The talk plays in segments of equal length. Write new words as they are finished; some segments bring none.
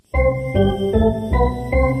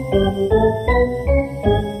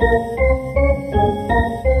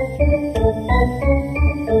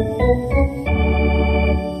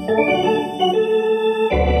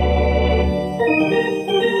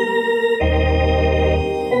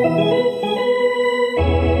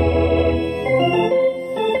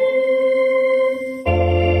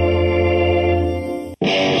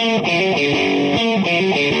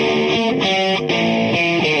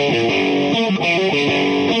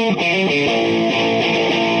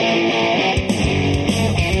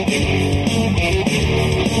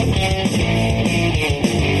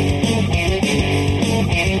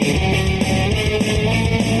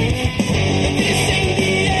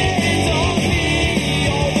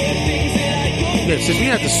Since we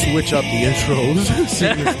had to switch up the intros,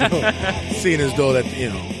 seeing as though that, you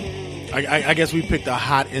know, I guess we picked a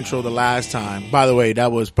hot intro the last time. By the way,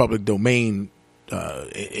 that was public domain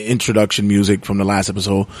introduction music from the last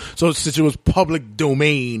episode. So since it was public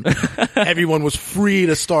domain, everyone was free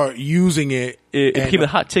to start using it. It became a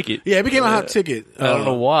hot ticket. Yeah, it became a hot ticket. I don't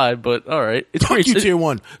know why, but all right. It's fuck great. You, Tier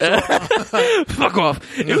 1. Fuck off.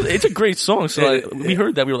 It's a great song. So we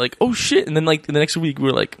heard that. We were like, oh shit. And then like the next week we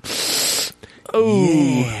were like, oh,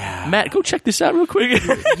 yeah. Matt, go check this out real quick.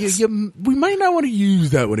 We might not want to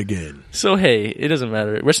use that one again. So hey, it doesn't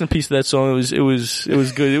matter. Rest in peace to that song. It was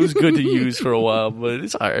good. It was good to use for a while, but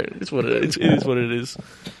it's alright. It's what it is. What it is.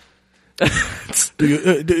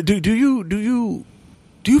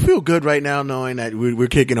 Do you feel good right now knowing that we're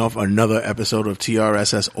kicking off another episode of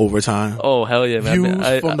TRSS Overtime? Oh hell yeah, man!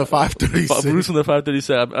 Views from the 536. Views from the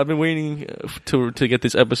 536. I've been waiting to get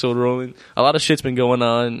this episode rolling. A lot of shit's been going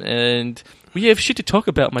on, and we have shit to talk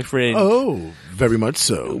about, my friend. Oh, very much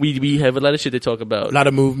so. We have a lot of shit to talk about. A lot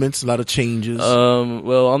of movements, a lot of changes.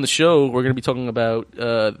 Well, on the show, we're going to be talking about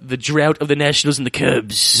the drought of the Nationals and the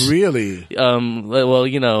Cubs. Really? Well,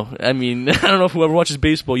 you know, I mean, I don't know if whoever watches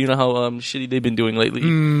baseball, you know how shitty they've been doing lately.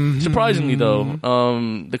 Mm-hmm. Surprisingly, though,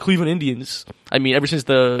 the Cleveland Indians. I mean, ever since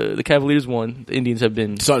the Cavaliers won, the Indians have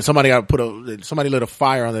been. So, somebody lit a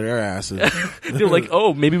fire under their asses. They're like,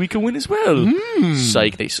 oh, maybe we can win as well.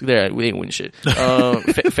 Psych, they ain't win shit.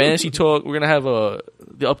 Fantasy talk. We're gonna have the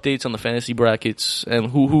updates on the fantasy brackets and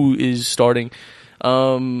who is starting.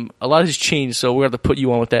 A lot has changed, so we're gonna have to put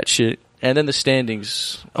you on with that shit. And then the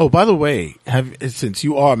standings. Oh, by the way, since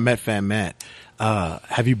you are a Met fan, Matt,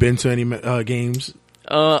 have you been to any games?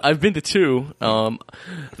 I've been to two.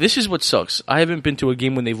 This is what sucks. I haven't been to a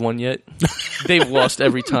game when they've won yet. They've lost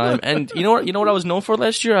every time. And you know what I was known for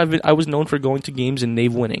last year? I was known for going to games and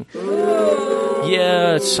they've winning.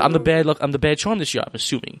 Yeah, I'm the bad luck. I'm the bad charm this year, I'm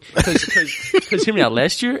assuming. Because hear me out.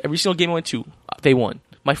 Last year, every single game I went to, they won.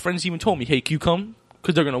 My friends even told me, hey, can you come?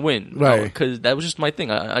 Because they're going to win. Right. Because that was just my thing.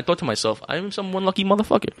 I thought to myself, I am some one lucky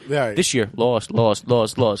motherfucker. Right. This year, lost.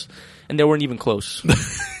 And they weren't even close.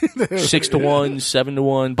 6-1,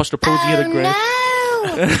 7-1. Buster Posey hit a grand.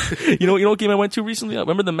 You know what game I went to recently?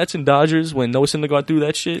 Remember the Mets and Dodgers when Noah Syndergaard threw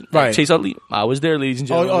that shit? Right. Chase Utley. I was there, ladies and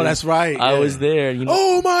gentlemen. Oh, that's right. I was there. You know?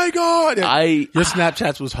 Oh my God! Your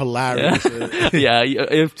Snapchats was hilarious. Yeah.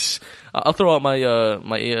 I'll throw out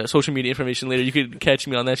my social media information later. You could catch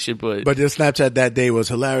me on that shit, but your Snapchat that day was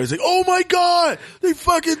hilarious. Like, oh my God, they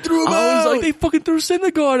fucking threw him out. I was like, they fucking threw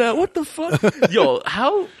Syndergaard out. What the fuck? Yo,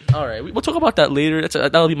 how? All right, we'll talk about that later.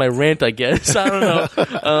 That'll be my rant, I guess. I don't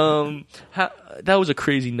know. That was a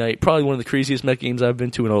crazy night. Probably one of the craziest Met games I've been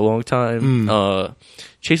to in a long time.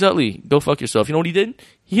 Chase Utley, go fuck yourself. You know what he did?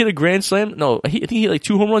 He hit a grand slam. No, I think he hit like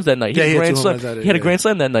 2 home runs that night. He had a grand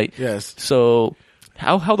slam that night. Yes. So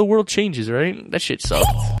how the world changes, right? That shit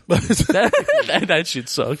sucked. that shit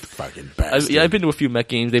sucked. Fucking bastard. I've been to a few Met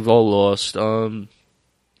games. They've all lost.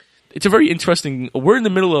 It's a very interesting. We're in the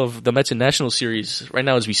middle of the Mets and National series right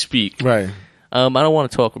now as we speak. Right. I don't want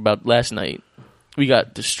to talk about last night. We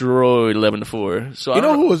got destroyed 11-4. So you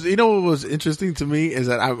know what was interesting to me is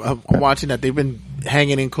that I'm watching that they've been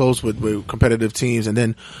hanging in close with competitive teams, and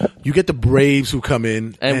then you get the Braves who come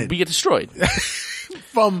in and we get destroyed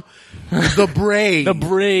from the Braves. The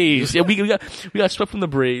Braves. Yeah, we got swept from the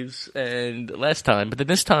Braves and last time, but then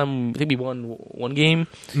this time I think we won one game.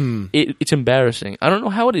 It's embarrassing. I don't know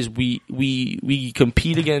how it is. We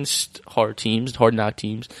compete against hard knock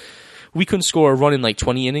teams. We couldn't score a run in like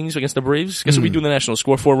 20 innings against the Braves. Guess what we do in the Nationals?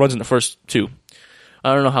 Score 4 runs in the first 2.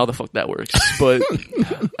 I don't know how the fuck that works, but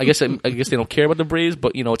I guess they don't care about the Braves.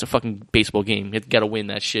 But you know, it's a fucking baseball game. You gotta win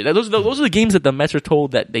that shit. Those are the games that the Mets are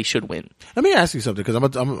told that they should win. Let me ask you something, because I'm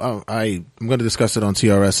going to discuss it on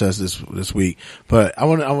TRSS this week, but I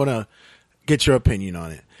want to get your opinion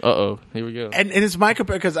on it. Here we go. And it's my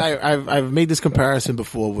because I've made this comparison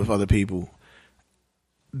before with other people.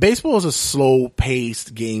 baseball is a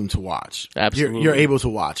slow-paced game to watch. Absolutely. You're able to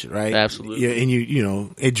watch it, right? Absolutely. And you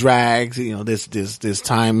know, it drags. You know, there's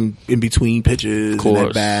time in between pitches and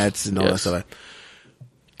at bats and all that stuff.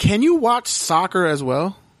 Can you watch soccer as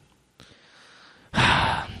well?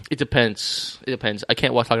 It depends. I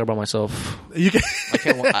can't watch soccer by myself. You can.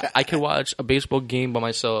 I can watch a baseball game by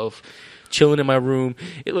myself, chilling in my room.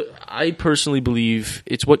 I personally believe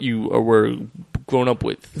it's what you were grown up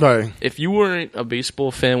with. Right. If you weren't a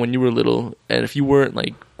baseball fan when you were little, and if you weren't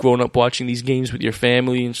like grown up watching these games with your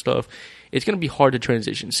family and stuff, it's gonna be hard to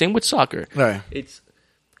transition. Same with soccer. Right.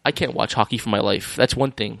 I can't watch hockey for my life. That's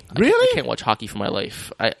one thing. Really? I can't watch hockey for my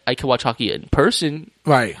life. I can watch hockey in person.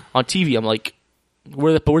 Right. On TV, I'm like,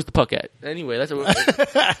 where's the puck at? Anyway, that's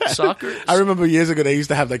soccer. I remember years ago they used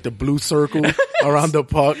to have like the blue circle around the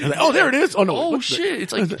puck. And like, oh, there it is. Oh no! Oh shit!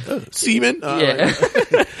 It's like semen. Yeah,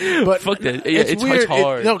 but fuck that. Yeah, it's weird.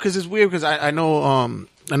 hard. No, because it's weird. Because I know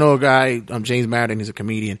a guy, James Madden. He's a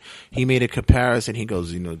comedian. He made a comparison. He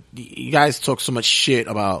goes, you know, you guys talk so much shit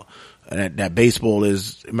about that baseball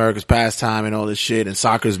is America's pastime and all this shit, and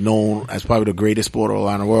soccer is known as probably the greatest sport all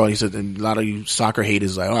around the world. He said, and a lot of you soccer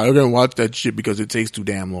haters like, oh, I'm gonna watch that shit because it takes too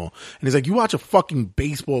damn long. And he's like, you watch a fucking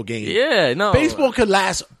baseball game. Yeah, no. Baseball could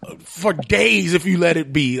last for days if you let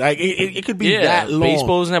it be. Like it could be that long.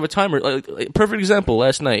 Baseball doesn't have a timer. Like, perfect example.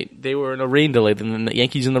 Last night they were in a rain delay, and the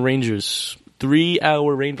Yankees and the Rangers.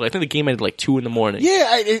 3-hour rain delay. I think the game ended like 2 in the morning.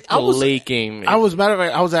 Yeah, I was late game. I was matter of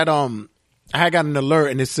fact, I was at I had got an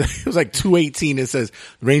alert and it was like 2:18. It says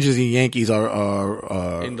Rangers and Yankees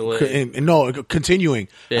are in delay. Continuing.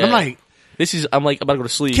 Yeah. And I'm like, I'm about to go to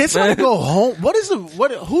sleep. Can somebody go home?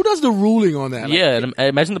 Who does the ruling on that? Yeah, and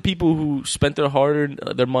imagine the people who spent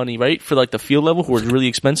their money, right, for like the field level, who are really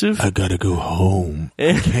expensive. I gotta go home.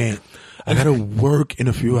 I can't. I gotta work in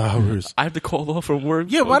a few hours. I have to call off from work.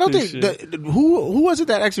 Yeah, why don't they? Who was it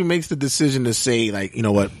that actually makes the decision to say, like, you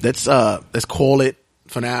know what? Let's call it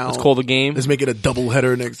for now. Let's call the game. Let's make it a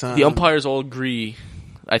doubleheader next time. The umpires all agree.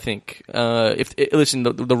 I think. Listen,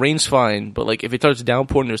 the rain's fine, but like if it starts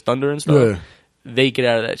downpouring, there's thunder and stuff. Yeah. They get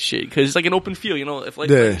out of that shit because it's like an open field. You know, if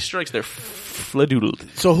lightning strikes, they're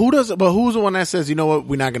fladoodled. So who's the one that says, you know what,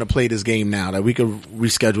 we're not going to play this game now? That we could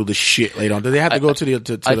reschedule the shit later on. Do they have to go to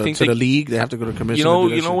the league? They have to go to commission.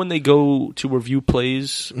 You know when they go to review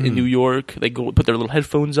plays in New York, they go put their little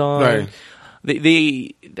headphones on. Right.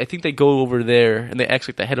 I think they go over there and they ask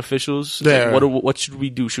like the head officials, like, what should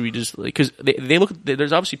we do? Should we just because they look?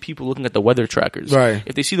 There's obviously people looking at the weather trackers. Right.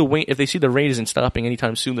 If they see the rain isn't stopping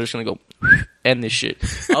anytime soon, they're just gonna go end this shit.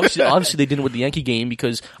 Obviously they didn't with the Yankee game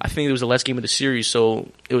because I think it was the last game of the series, so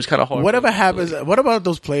it was kind of hard. Whatever happens, what about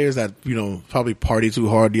those players that probably party too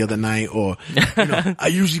hard the other night, or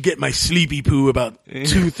I usually get my sleepy poo about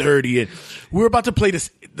 2:30, and we're about to play the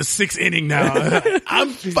 6th inning now. I'm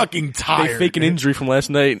fucking tired. They fake an injury from last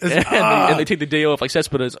night, and they take the day off. Like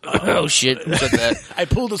Cespedes, oh shit, who said that? I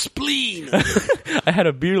pulled a spleen. I had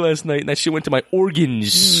a beer last night, and that shit went to my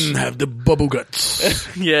organs. Have the bubble guts.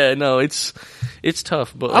 Yeah, no, it's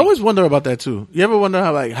tough. But I always wonder about that too. You ever wonder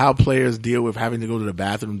how players deal with having to go to the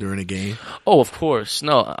bathroom during a game? Oh, of course.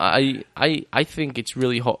 No, I think it's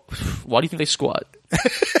really hard. Why do you think they squat?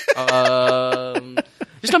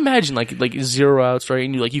 Just imagine like 0 outs, right?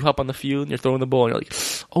 And you hop on the field and you're throwing the ball and you're like,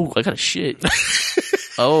 oh, I got a shit.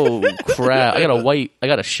 Oh crap! I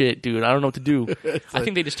got a shit, dude. I don't know what to do. I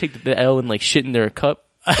think they just take the L and shit in their cup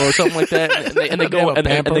or something like that, and they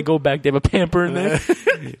go back. They have a pamper in there,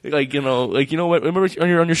 you know what? Remember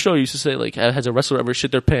on your show, you used to say has a wrestler ever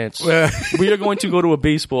shit their pants? We are going to go to a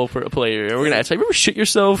baseball for a player, and we're gonna ask, have you ever shit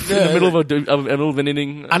yourself in the middle of an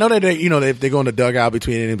inning? I know that they go in the dugout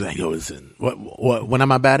between innings, like, yo, listen, what? When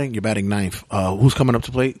am I batting? You're batting 9th. Who's coming up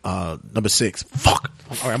to plate? Number 6. Fuck.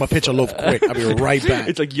 All right, I'm gonna pitch a loaf quick. I'll be right back.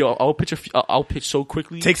 It's like, yo, I'll pitch so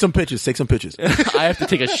quickly. Take some pitches. I have to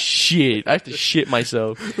take a shit. I have to shit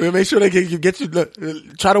myself. We'll make sure they get you.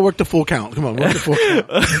 Try to work the full count. Come on, work the full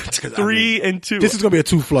count. 3 and 2. This is gonna be a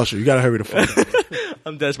 2 flusher. You gotta hurry the fuck up.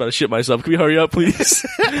 I'm dead about to shit myself. Can we hurry up, please?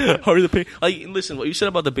 Hurry the pain. Listen, what you said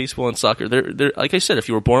about the baseball and soccer. They're like I said, if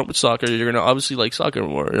you were born up with soccer, you're gonna obviously like soccer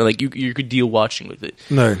more. You could deal watching with it.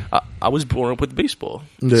 No, I was born up with baseball,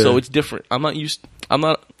 so it's different.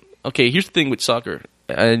 Okay, here's the thing with soccer,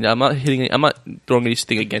 and I'm not throwing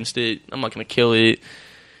anything against it. I'm not gonna kill it.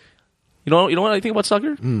 You know what I think about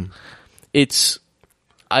soccer? It's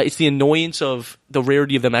the annoyance of the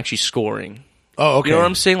rarity of them actually scoring. Oh, okay. You know what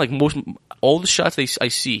I'm saying? All the shots I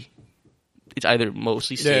see, it's either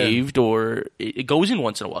mostly saved or it goes in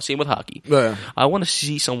once in a while. Same with hockey. Yeah. I want to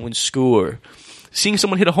see someone score. seeing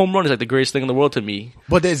someone hit a home run is like the greatest thing in the world to me.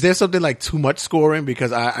 But is there something like too much scoring?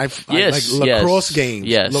 Because I like lacrosse games.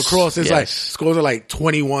 Yes, lacrosse is like scores are like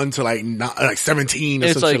 21 to like 17 or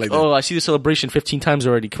it's some like, shit like that. oh, I see the celebration 15 times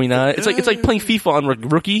already. Can we not? It's like playing FIFA on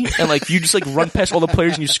rookie, and like you just like run past all the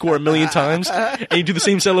players and you score a million times, and you do the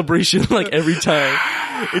same celebration like every time.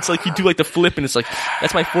 It's like you do like the flip, and it's like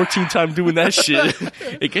that's my 14th time doing that shit.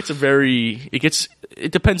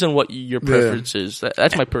 It depends on what your preference is.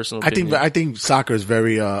 That's my personal opinion. I think soccer is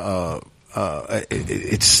very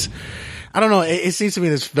it's I don't know. It seems to me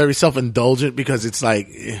it's very self-indulgent because it's like,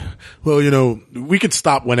 well, you know, we could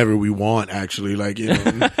stop whenever we want. Actually, like, you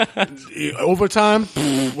know, overtime,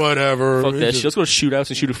 whatever. Fuck that shit. Let's go to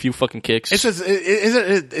shootouts and shoot a few fucking kicks. It's just,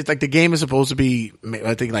 it's like the game is supposed to be,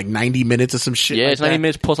 I think, like 90 minutes or some shit. Yeah, like it's 90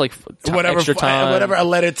 minutes plus like extra time, whatever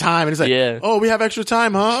allotted time. And it's like, oh, we have extra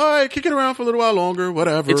time, huh? All right, kick it around for a little while longer,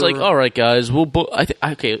 whatever. It's like, all right, guys, I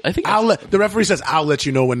think the referee says, I'll let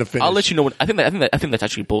you know when to finish. I'll let you know when. I think that's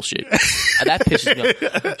actually bullshit. That pisses me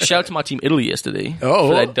off. Shout out to my team Italy yesterday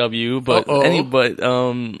for that W. But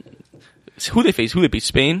who they face? Who they beat?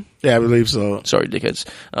 Spain? Yeah, I believe so. Sorry, dickheads.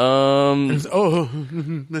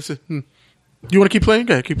 Listen. You want to keep playing?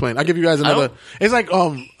 Okay, keep playing. I'll give you guys another. It's like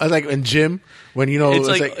in gym when you know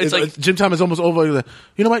it's like gym time is almost over. Like,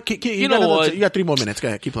 you know what? You got 3 more minutes. Go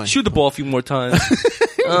ahead, keep playing. Shoot the ball a few more times.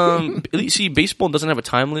 See, baseball doesn't have a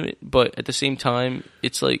time limit, but at the same time,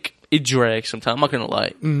 it's like it drags sometimes. I'm not gonna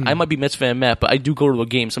lie. I might be Mets fan Matt, but I do go to a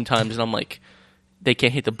game sometimes, and I'm like, they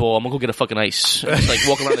can't hit the ball. I'm gonna go get a fucking ice. Just like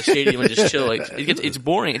walk around the stadium and just chill. Like it's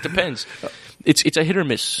boring. It depends. It's a hit or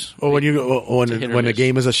miss. Or when when the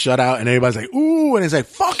game is a shutout and everybody's like, ooh, and it's like,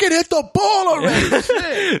 fucking hit the ball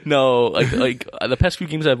already. No, like the past few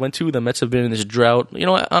games I went to, the Mets have been in this drought. You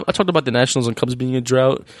know, I talked about the Nationals and Cubs being in a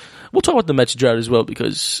drought. We'll talk about the Mets drought as well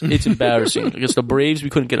because it's embarrassing. Against the Braves, we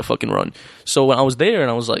couldn't get a fucking run. So when I was there and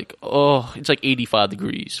I was like, oh, it's like 85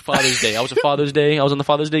 degrees. Father's Day. I was on Father's Day. I was on the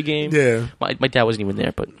Father's Day game. Yeah. My dad wasn't even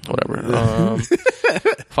there, but whatever.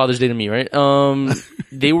 Father's Day to me, right?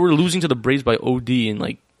 They were losing to the Braves by OD and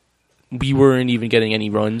like we weren't even getting any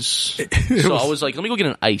runs. So I was like, let me go get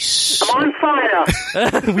an ice. I'm on fire.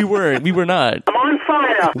 We were not. I'm on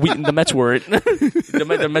fire. The Mets weren't.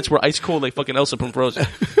 The Mets were ice cold like fucking Elsa from Frozen.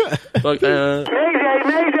 But, Mayday.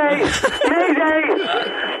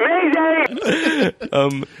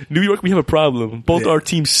 New York, we have a problem. Both our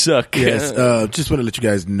teams suck. Yes. Just want to let you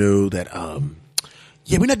guys know that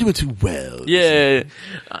yeah, we're not doing too well. Yeah,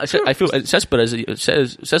 I feel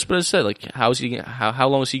Cespedes said like how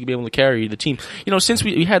long is he gonna be able to carry the team? You know, since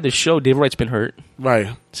we had this show, Dave Wright's been hurt,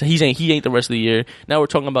 right? So he ain't the rest of the year. Now we're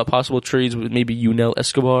talking about possible trades with maybe Yunel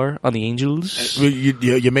Escobar on the Angels.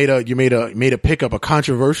 You made a pickup, a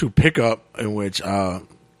controversial pickup in which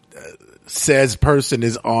says person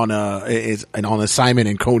is on assignment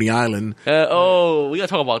in Coney Island. We gotta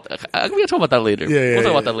talk about that later. We'll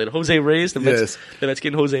talk about that later. Jose Reyes, the Mets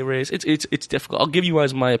getting Jose Reyes. It's difficult. I'll give you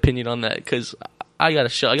guys my opinion on that because I gotta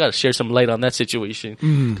share some light on that situation.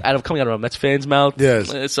 Coming out of a Mets fan's mouth.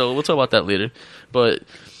 Yes. So we'll talk about that later. But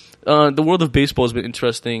the world of baseball has been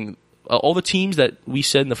interesting. All the teams that we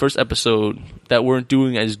said in the first episode that weren't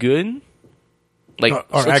doing as good.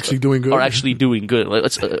 Are actually doing good. Like,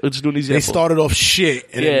 let's do an example. They started off shit.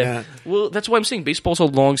 Well, that's why I'm saying baseball's a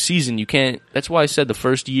long season. You can't. That's why I said the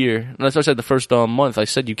first year. That's why I said the first month. I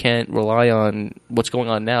said you can't rely on what's going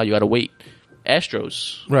on now. You got to wait.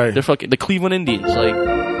 Astros, right? They're fucking the Cleveland Indians. Like,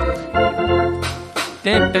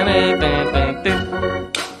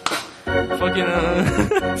 fucking.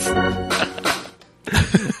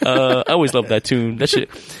 I always love that tune. That shit.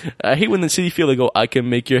 I hate when the City Field they go, I can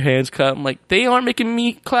make your hands clap. I'm like, they aren't making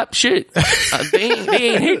me clap shit. They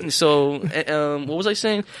ain't hitting. So, what was I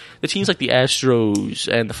saying? The teams like the Astros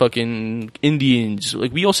and the fucking Indians,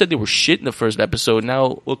 like we all said they were shit in the first episode.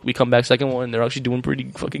 Now, look, we come back second one, they're actually doing pretty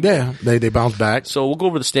fucking good. Yeah, they bounce back. So we'll go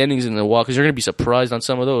over the standings in a while because you're going to be surprised on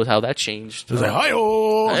some of those, how that changed. It's like,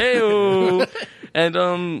 hi-oh! Hey-oh! And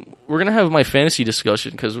we're gonna have my fantasy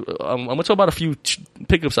discussion because I'm gonna talk about a few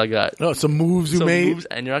pickups I got. Oh, some moves you made,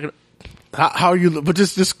 and you're not gonna. How are you? But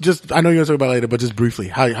just I know you're gonna talk about it later, but just briefly,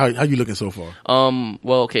 how you looking so far?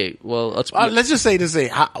 Well, okay. Well, let's just say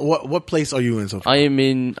what place are you in so far?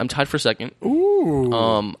 I'm tied for second. Ooh.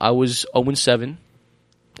 I was 0-7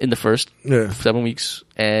 in the first 7 weeks,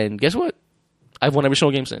 and guess what? I've won every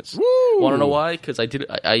single game since. Want to know why? Because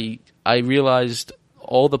I realized.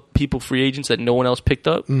 All the free agents that no one else picked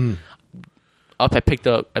up. I picked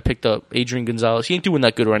up Adrian Gonzalez. He ain't doing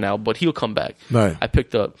that good right now, but he'll come back. Right. I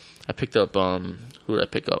picked up who did I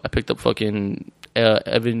pick up? I picked up fucking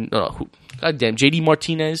Evan. Goddamn, JD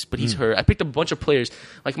Martinez, but he's hurt. I picked up a bunch of players.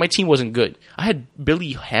 Like, my team wasn't good. I had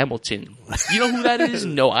Billy Hamilton. You know who that is?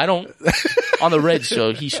 No, I don't. On the Reds,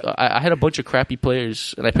 so I had a bunch of crappy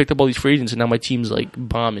players, and I picked up all these free agents, and now my team's like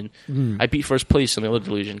bombing. I beat first place in the other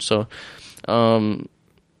division, so a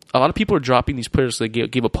lot of people are dropping these players. So they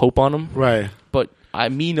gave up hope on them, Right. But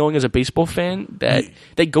me knowing as a baseball fan that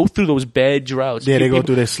they go through those bad droughts. Yeah, they go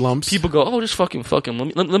through their slumps. People go, oh, just fuck him.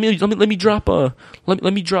 Let me drop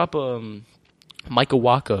Micah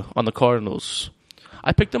Waka on the Cardinals.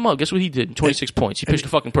 I picked him up. Guess what he did? 26 points. He pitched a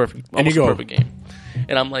fucking almost perfect game.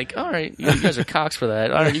 And I'm like, all right, you guys are cocks for that.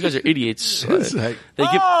 All right, you guys are idiots. Good for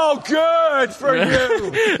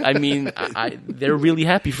you. I mean, they're really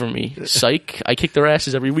happy for me. Psych. I kick their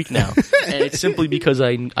asses every week now. And it's simply because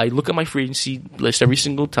I look at my free agency list every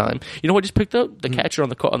single time. You know what I just picked up? The catcher on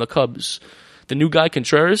the Cubs. The new guy,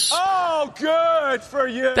 Contreras. Oh, good for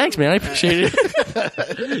you. Thanks, man. I appreciate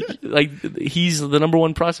it. Like, he's the number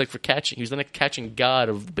one prospect for catching. He's the next catching god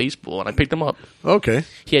of baseball, and I picked him up. Okay.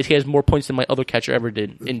 He has more points than my other catcher ever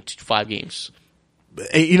did in 5 games.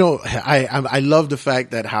 You know, I love the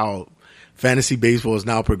fact that how fantasy baseball has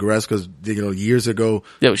now progressed because, you know, years ago,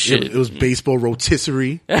 that was shit. It was baseball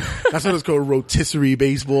rotisserie. That's what it's called, rotisserie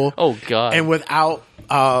baseball. Oh, God. And without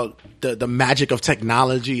the magic of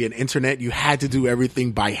technology and internet, you had to do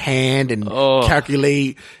everything by hand and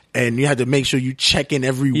calculate, and you had to make sure you check in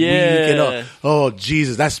every week. And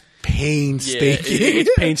Jesus, that's painstaking. Yeah, it's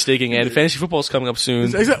painstaking, and fantasy football's coming up soon.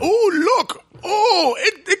 It's like, oh, look. Oh,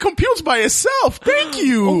 it computes by itself. Thank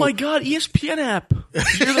you. Oh my God, ESPN app.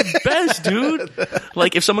 You're the best, dude.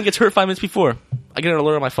 Like, if someone gets hurt 5 minutes before, I get an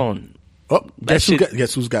alert on my phone. Oh, guess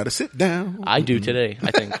who's got to sit down? I do today,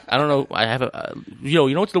 I think. I don't know. I have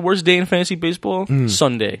you know what's the worst day in fantasy baseball?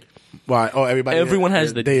 Sunday. Why? Oh, everyone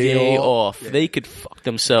has the day off. Yeah. They could fuck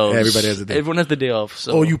themselves. Everybody has the day. Everyone has the day off.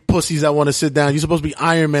 So. Oh, you pussies that want to sit down. You're supposed to be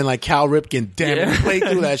Iron Man like Cal Ripken. Damn it. Play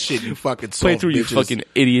through that shit, you fucking soft Play through, bitches. you fucking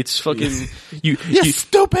idiots. Fucking you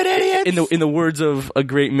stupid idiots. In the words of a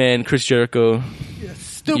great man, Chris Jericho.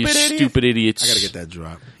 Stupid idiots. I gotta get that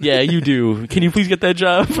drop. Yeah, you do. Can you please get that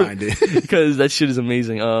job? Find it. Because that shit is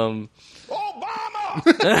amazing. Obama!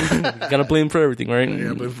 Gotta blame for everything, right?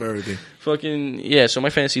 Yeah, blame for everything. Fucking, yeah, so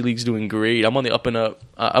my fantasy league's doing great. I'm on the up and up.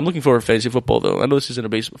 I'm looking forward to fantasy football, though. I know this isn't a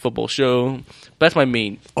baseball football show, but that's my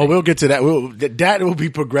main thing. Oh, we'll get to that. That will be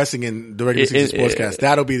progressing in the regular season sportscast.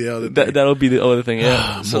 That'll be the other thing. That'll be the other thing,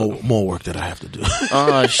 yeah. More work that I have to do.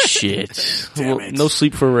 Oh, shit. Damn it. No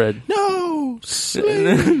sleep for Red. No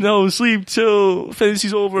sleep. No sleep till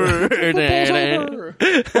fantasy's over. I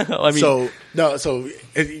mean,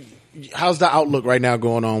 how's the outlook right now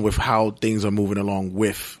going on with how things are moving along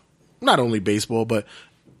with not only baseball, but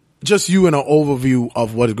just you in an overview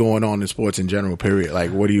of what is going on in sports in general, period? Like,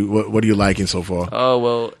 what are you liking so far? Oh,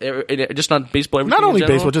 well, just not baseball, everything not only in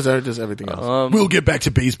general? baseball, just everything else. We'll get back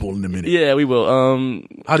to baseball in a minute. Yeah, we will.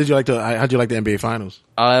 How'd you like the NBA Finals?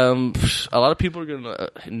 A lot of people are going to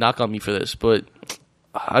knock on me for this, but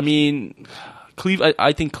I mean,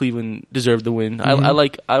 I think Cleveland deserved the win.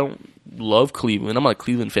 Mm-hmm. I don't love Cleveland. I'm not a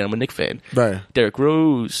Cleveland fan. I'm a Knicks fan. Right. Derrick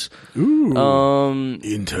Rose. Ooh.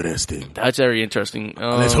 Interesting. That's very interesting.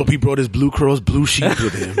 Let's hope he brought his Blue Cross Blue Sheet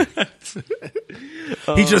with him.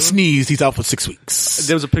 He just sneezed. He's out for 6 weeks.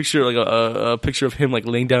 There was a picture, like a picture of him like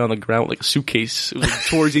laying down on the ground with like a suitcase. It was like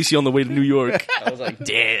towards AC on the way to New York. I was like,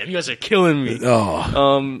 damn, you guys are killing me.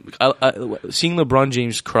 Oh. Seeing LeBron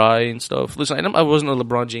James cry and stuff. Listen, I wasn't a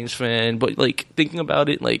LeBron James fan, but like thinking about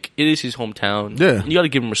it, like it is his hometown. Yeah. You got to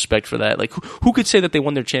give him respect for that. Like who could say that they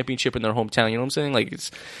won their championship in their hometown? You know what I'm saying? Like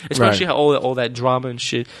it's especially how all that drama and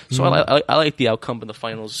shit. So I like the outcome in the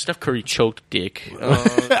finals. Steph Curry choked dick.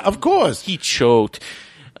 Of course. He choked.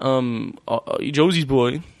 Josie's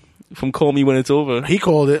boy from Call Me When It's Over. He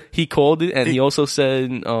called it. And he also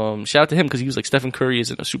said, shout out to him because he was like, Stephen Curry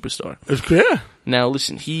isn't a superstar. It's clear. Now,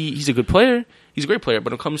 listen, he's a good player. He's a great player,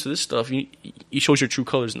 but when it comes to this stuff, he shows your true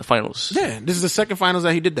colors in the finals. Yeah, this is the second finals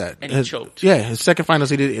that he did that. And he choked. Yeah, his second finals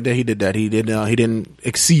he did that. He didn't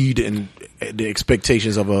exceed in the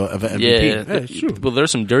expectations of an MVP. Yeah, sure. Well,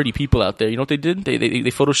 there's some dirty people out there. You know what they did? They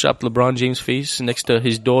photoshopped LeBron James' face next to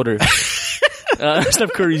his daughter.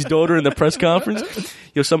 Steph Curry's daughter in the press conference.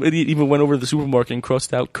 Some idiot even went over to the supermarket and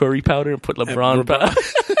crossed out curry powder and put LeBron powder.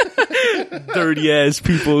 Dirty ass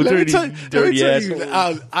people, dirty ass.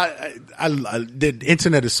 The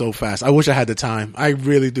internet is so fast. I wish I had the time. I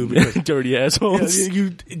really do. Dirty assholes. You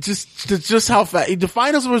just how fast the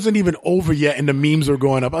finals wasn't even over yet, and the memes were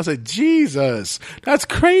going up. I was like, Jesus, that's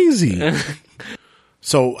crazy.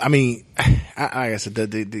 So I mean, I said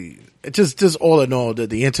the just all in all,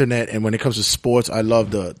 the internet, and when it comes to sports, I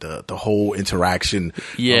love the whole interaction.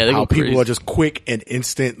 Yeah, of how people crazy. are just quick and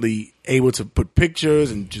instantly able to put pictures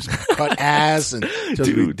and just cut ass and just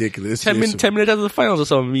Dude, ridiculous. 10 minutes after the finals, I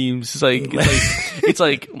saw memes. It's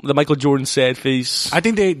like the Michael Jordan sad face. I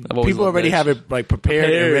think always people loved already that have it like prepared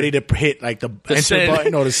and ready to hit like the enter send.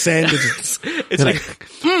 button or the send. It's like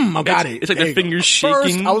I got it. It's like There their you go. fingers First,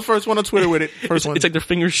 shaking. I was first one on Twitter with it. First one. It's like their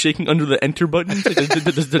fingers shaking under the enter button. It's like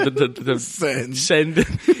the send.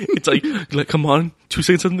 It's like, come on, 2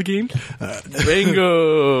 seconds on the game.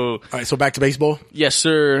 Bingo. All right, so back to baseball. Yes,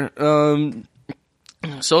 sir.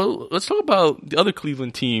 So let's talk about the other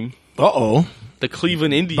Cleveland team, Uh-oh. the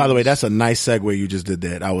Cleveland Indians. By the way, that's a nice segue you just did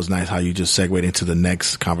there. That was nice how you just segued into the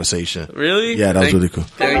next conversation. Really? Yeah, that was really cool.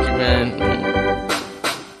 Thank you, man.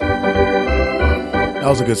 That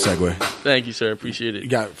was a good segue. Thank you, sir. Appreciate it. You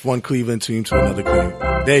got one Cleveland team to another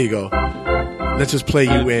Cleveland. There you go. Let's just play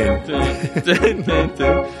you in.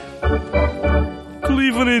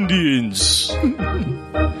 Cleveland Indians.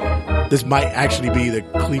 This might actually be the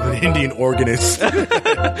Cleveland Indian organist.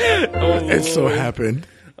 It so happened.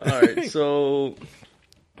 All right, so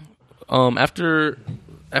after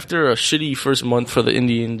a shitty first month for the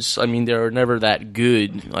Indians, I mean they're never that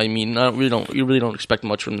good. I mean, you really don't expect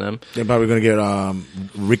much from them. They're probably going to get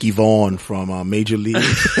Ricky Vaughn from Major League.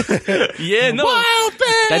 Yeah, no,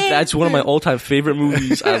 that's one of my all-time favorite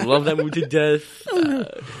movies. I love that movie to death.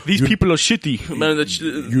 These people are shitty. Man,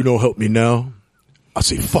 You don't help me now. I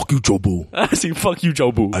say, fuck you, Joe Boo. I say, fuck you,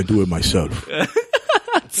 Joe Boo. I do it myself.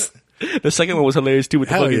 The second one was hilarious too with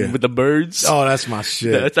the Hell fucking, yeah. with the birds. Oh, that's my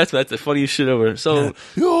shit. That's the funniest shit ever. So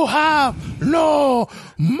You have no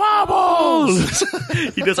marbles.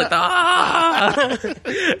 he does like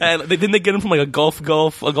and then they get him from like a golf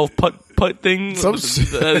putt thing. Some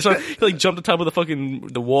So he like jumped on top of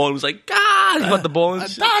the wall and was like, he got the ball and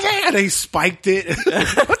shit. And they spiked it.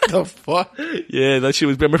 What the fuck? Yeah, that shit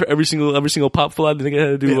was. Remember every single pop fly the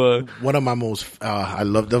nigga had to do. One of my most, I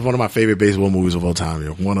love, that's one of my favorite baseball movies of all time.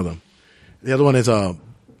 Yo. One of them. The other one is, I'm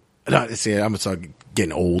gonna start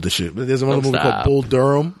getting old and shit. But there's another movie called Bull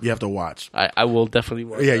Durham. You have to watch. I will definitely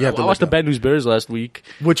watch. Yeah, you have to I watched look the Bad News Bears last week.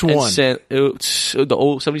 Which And one? The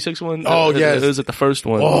old 76 one. Oh, yes. It was like the first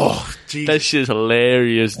one. Oh, jeez. That shit is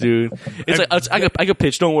hilarious, dude. It's like I could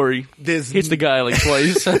pitch. Don't worry. Hits the guy like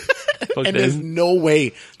twice. And there's no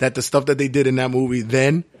way that the stuff that they did in that movie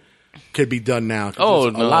then could be done now. Oh,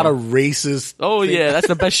 there's no. a lot of racist. Oh yeah, that's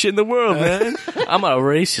the best shit in the world, man. I'm not a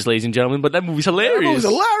racist, ladies and gentlemen, but that movie's hilarious. That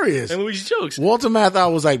movie's hilarious. That movie's jokes. Walter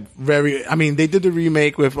Matthau was like very. I mean, they did the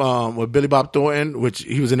remake with Billy Bob Thornton, which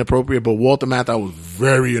he was inappropriate, but Walter Matthau was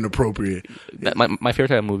very inappropriate. My favorite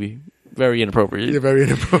type of movie. Very inappropriate. They're very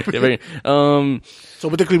inappropriate. So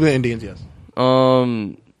with the Cleveland Indians, yes.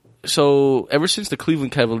 So ever since the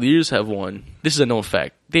Cleveland Cavaliers have won, this is a known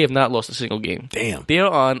fact. They have not lost a single game. Damn. They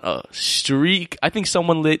are on a streak. I think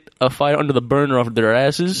someone lit a fire under the burner of their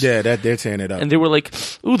asses. Yeah, they're tearing it up. And they were like,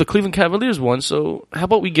 ooh, the Cleveland Cavaliers won, so how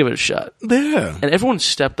about we give it a shot? Yeah. And everyone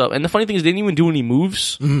stepped up. And the funny thing is they didn't even do any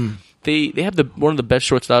moves. Mm. They have one of the best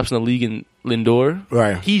shortstops in the league in Lindor.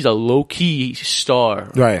 Right. He's a low-key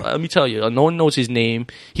star. Right. Let me tell you, no one knows his name.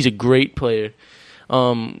 He's a great player.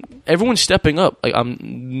 Everyone's stepping up. Like,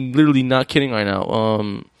 I'm literally not kidding right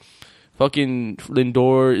now. Fucking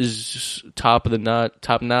Lindor is top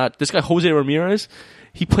notch. This guy Jose Ramirez,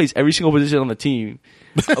 he plays every single position on the team.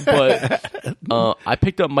 But I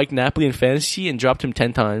picked up Mike Napoli in fantasy and dropped him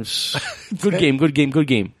 10 times. Good game. Bad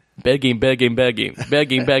game. Bad game.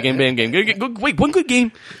 Wait, one good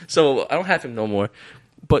game. So I don't have him no more.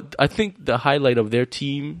 But I think the highlight of their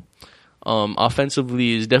team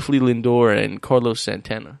offensively is definitely Lindor and Carlos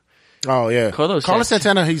Santana. Oh yeah, Carlos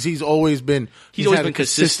Santana. He's always been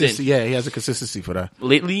consistent. Yeah, he has a consistency for that.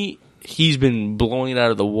 Lately, he's been blowing it out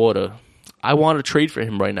of the water. I want to trade for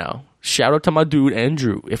him right now. Shout out to my dude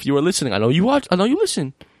Andrew. If you are listening, I know you watch. I know you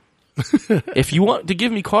listen. If you want to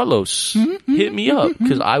give me Carlos, hit me up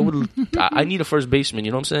because I need a first baseman.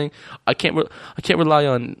 You know what I'm saying? I can't rely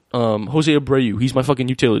on Jose Abreu. He's my fucking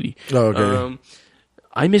utility. Oh, okay.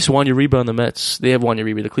 I miss Juan Uribe on the Mets. They have Juan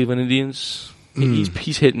Uribe, the Cleveland Indians.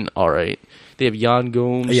 He's hitting all right. They have Yan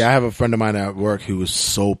Gomes. Yeah, I have a friend of mine at work who was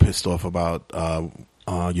so pissed off about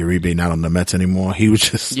Uribe not on the Mets anymore. He was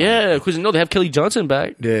just because they have Kelly Johnson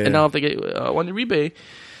back. Yeah. And now if they get Juan Uribe,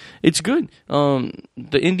 it's good.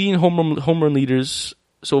 The Indian home run leaders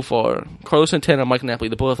so far, Carlos Santana and Mike Napoli,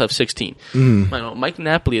 they both have 16. Mike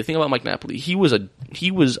Napoli, the thing about Mike Napoli, he was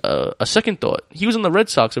a second thought. He was in the Red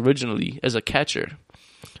Sox originally as a catcher,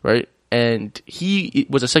 right? And he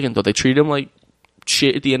was a second thought. They treated him like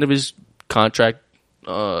shit at the end of his contract.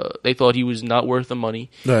 They thought he was not worth the money.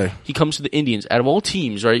 Right. He comes to the Indians. Out of all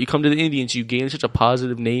teams, right? You come to the Indians, you gain such a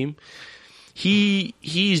positive name.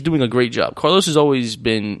 He's doing a great job. Carlos has always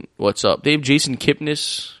been what's up. They have Jason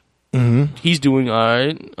Kipnis. Mm-hmm. He's doing all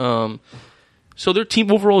right. So their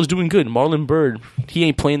team overall is doing good. Marlon Byrd, he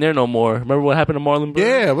ain't playing there no more. Remember what happened to Marlon Byrd?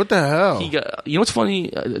 Yeah, what the hell? He got. You know what's funny?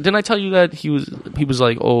 Didn't I tell you that he was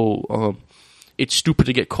like, it's stupid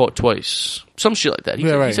to get caught twice. Some shit like that.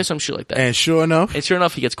 He said some shit like that. And sure enough,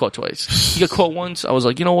 he gets caught twice. He got caught once. I was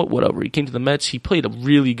like, you know what? Whatever. He came to the Mets. He played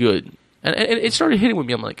really good, and it started hitting with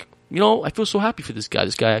me. I'm like, you know, I feel so happy for this guy.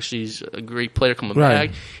 This guy actually is a great player coming back.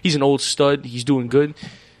 He's an old stud. He's doing good.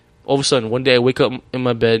 All of a sudden, one day I wake up in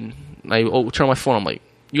my bed. I turn on my phone. I'm like,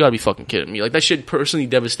 you gotta be fucking kidding me. Like, that shit personally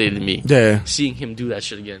devastated me. Yeah. Seeing him do that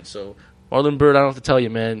shit again. So, Marlon Byrd, I don't have to tell you,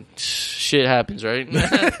 man. Shit happens, right?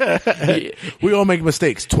 We all make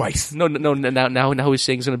mistakes twice. No. Now he's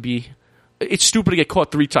saying it's gonna be. It's stupid to get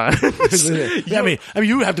caught 3 times. Yeah, I mean,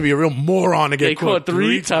 you have to be a real moron to get caught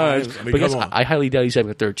 3 times. I mean, because I highly doubt he's having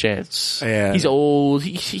a third chance. Yeah. He's old.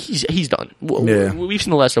 He's done. Yeah. We've seen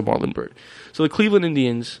the last of Marlon Byrd. So the Cleveland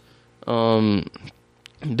Indians,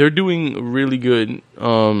 they're doing really good.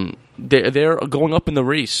 They're going up in the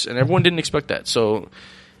race, and everyone didn't expect that. So,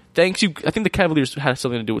 I think the Cavaliers had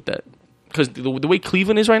something to do with that. Because the way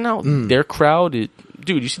Cleveland is right now, their crowd, dude,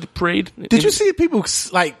 you see the parade? Did you see people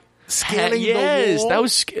like scaling the wall? That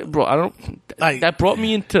was, bro. That brought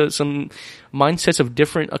me into some mindsets of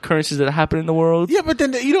different occurrences that happen in the world. Yeah, but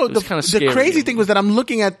then the crazy thing was that I'm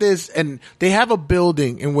looking at this, and they have a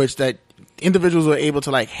building in which that individuals were able to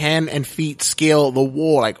like hand and feet scale the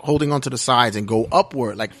wall, like holding onto the sides and go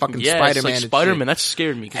upward, like fucking Spider-Man. Like Spider-Man. That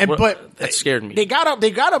scared me. That scared me. They got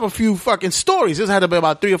up a few fucking stories. This had to be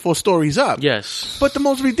about 3 or 4 stories up. Yes. But the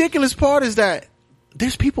most ridiculous part is that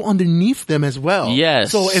there's people underneath them as well.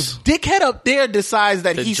 Yes. So if Dickhead up there decides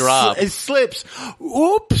that he slips,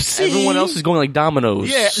 oopsie. Everyone else is going like dominoes.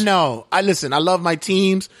 Yeah, no. I love my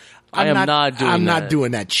teams. I'm not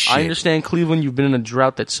doing that shit. I understand, Cleveland. You've been in a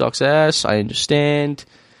drought that sucks ass. I understand.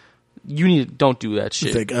 Don't do that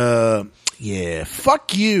shit. It's like, yeah,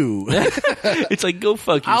 fuck you. It's like, go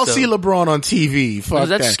fuck yourself. I'll see LeBron on TV. Fuck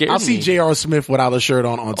that. I'll see J.R. Smith without a shirt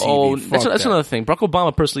on TV. Oh, that's another thing. Barack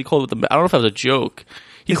Obama personally called it I don't know if that was a joke.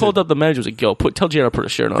 He called up the manager. Was like, yo, tell J.R. to put a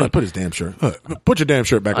shirt on. Put his damn shirt. Put your damn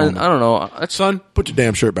shirt back on. I don't know. Son, put your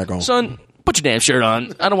damn shirt back on. Son, put your damn shirt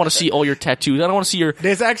on. I don't want to see all your tattoos. I don't want to see your.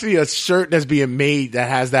 There's actually a shirt that's being made that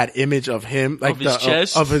has that image of him, like of his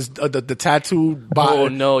chest, of his the tattooed body. Oh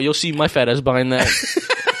no, you'll see my fat ass behind that.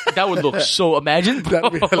 That would look so. Imagine.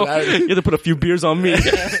 That'd be hilarious. You have to put a few beers on me. I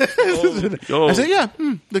said, yeah,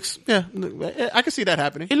 looks. Yeah, I can see that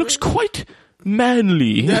happening. It looks quite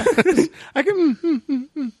manly. Yeah. I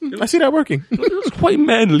can. I see that working. It looks quite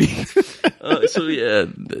manly. So yeah,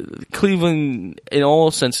 Cleveland, in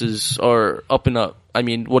all senses, are up and up. I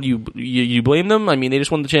mean, what do you blame them? I mean, they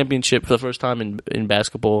just won the championship for the first time in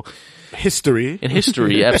basketball history. In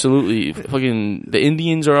history, absolutely. Fucking the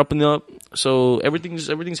Indians are up and up, so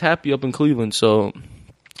everything's happy up in Cleveland. So,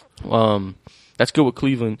 that's good with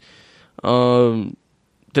Cleveland. The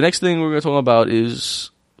next thing we're gonna talk about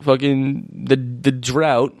is fucking the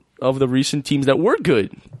drought of the recent teams that were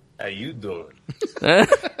good. How you doing?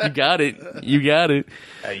 You got it.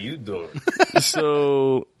 How you doing?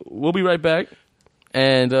 So we'll be right back,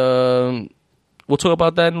 and we'll talk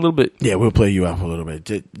about that in a little bit. Yeah, we'll play you out for a little bit.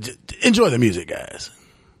 Enjoy the music, guys.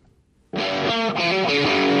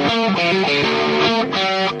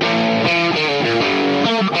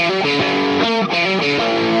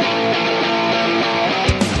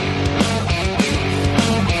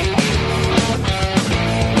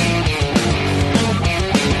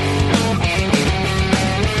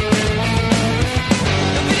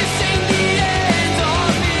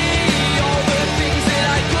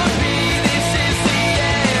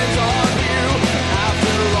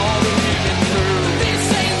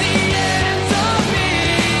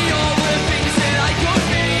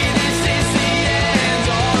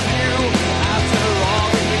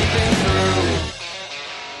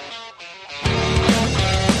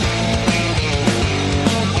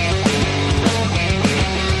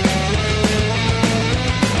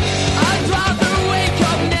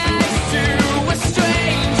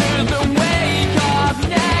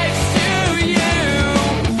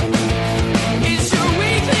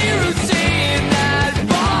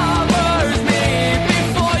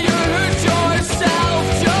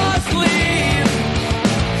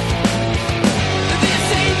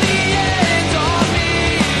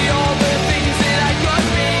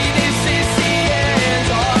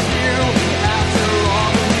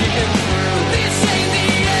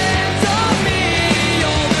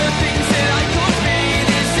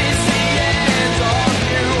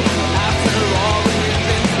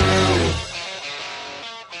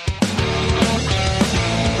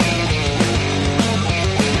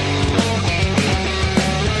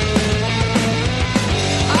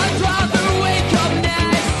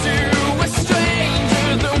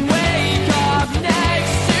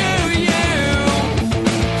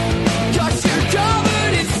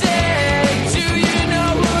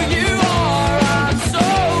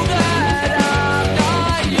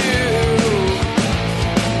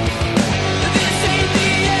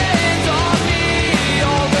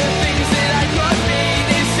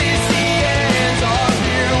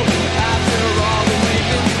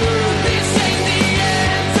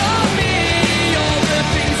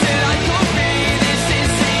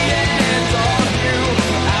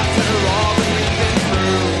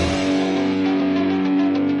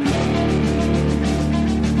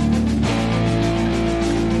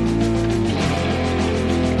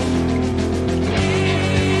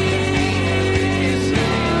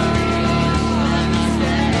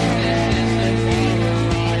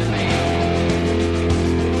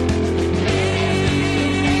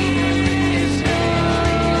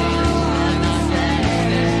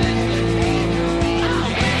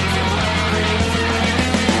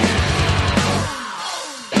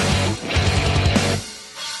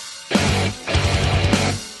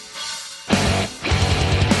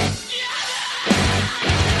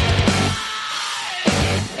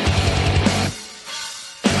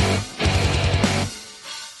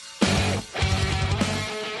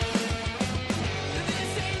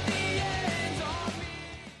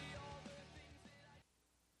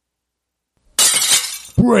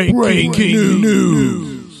 Breaking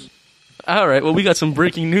news. All right, well, we got some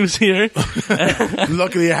breaking news here.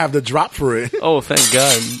 Luckily, I have the drop for it. Oh, thank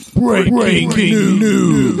God. Breaking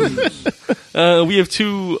news. We have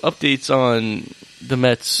 2 updates on the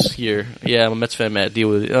Mets here. Yeah, I'm a Mets fan, Matt. Deal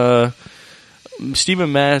with it.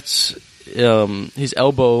 Steven Matz, his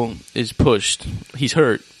elbow is pushed. He's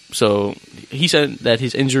hurt. So he said that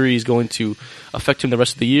his injury is going to affect him the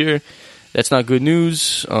rest of the year. That's not good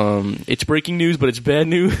news. It's breaking news, but it's bad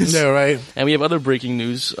news. Yeah, right. And we have other breaking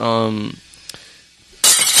news.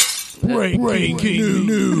 Breaking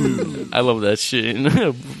news. I love that shit.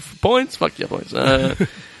 Points? Fuck yeah, points.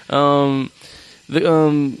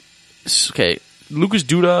 Okay. Lucas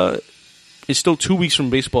Duda is still 2 weeks from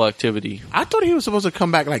baseball activity. I thought he was supposed to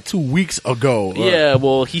come back like 2 weeks ago. Yeah,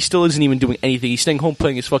 well, he still isn't even doing anything. He's staying home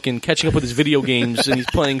playing his fucking, catching up with his video games, and he's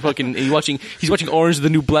playing fucking, he's watching Orange is the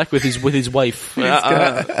New Black with his wife.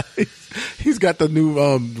 He's got the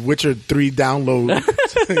new Witcher 3 download.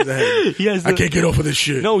 I can't get off of this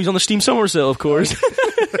shit. No, he's on the Steam Summer Sale, of course.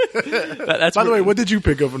 By the way, what did you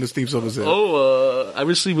pick up from the Steam Summer Sale? I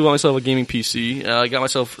recently bought myself a gaming PC. I got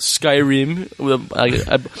myself Skyrim.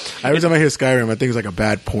 Every time I hear Skyrim, I think it's like a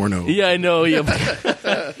bad porno. Yeah, I know. Yeah,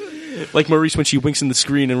 like Maurice when she winks in the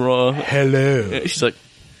screen in Raw. Hello. She's like,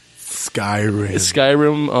 Skyrim.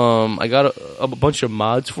 I got a bunch of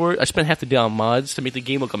mods for it. I spent half the day on mods to make the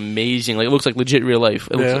game look amazing. Like, it looks like legit real life.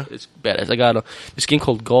 It looks like, it's badass. I got this game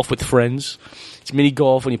called Golf with Friends. It's mini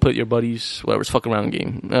golf when you play with your buddies. Whatever, it's a fucking around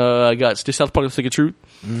game. I got South Park: The Stick of Truth.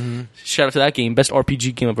 Mm-hmm. Shout out to that game. Best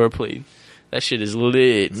RPG game I've ever played. That shit is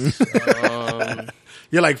lit.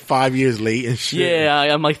 You're like 5 years late and shit. Yeah,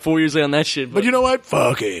 I'm like 4 years late on that shit. But you know what?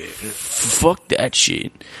 Fuck it. Fuck that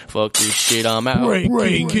shit. Fuck this shit. I'm out.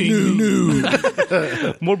 Breaking news.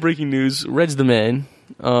 More breaking news. Red's the man.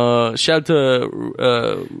 Shout out to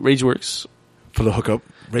Rageworks. For the hookup.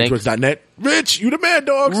 Rageworks.net. Rich, you the man,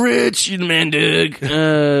 dogs. Rich, you the man, Doug.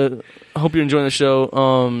 I hope you're enjoying the show.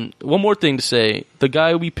 One more thing to say. The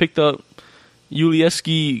guy we picked up,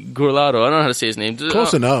 Ulieski Gorlado. I don't know how to say his name.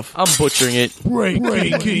 Close enough. I'm butchering it.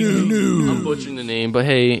 Breaking news. I'm butchering the name, but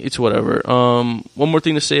hey, it's whatever. One more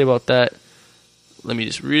thing to say about that. Let me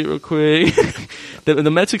just read it real quick. the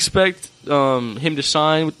Mets expect him to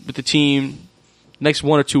sign with the team next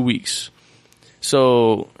 1 or 2 weeks.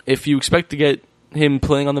 So if you expect to get him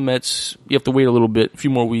playing on the Mets, you have to wait a little bit, a few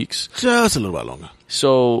more weeks. Just a little while longer.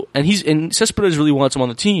 So, and Cespedes really wants him on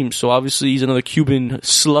the team, so obviously he's another Cuban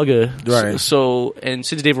slugger. Right. So, and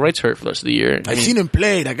since David Wright's hurt for the rest of the year. I've seen him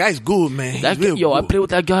play. That guy's good, man. He's real good. I played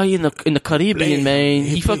with that guy in the Caribbean, man.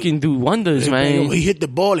 He fucking do wonders, man. He hit the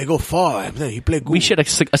ball, he go far. He play good. We shared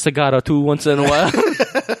a cigar or two once in a while.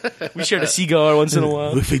 We shared a cigar once in a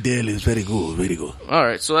while. With Fidel, it's very good, very good.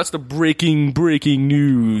 Alright, so that's the breaking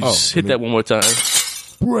news. Hit that one more time.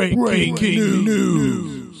 Breaking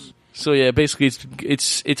news. So yeah, basically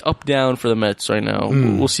it's up down for the Mets right now.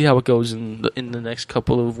 We'll see how it goes in the next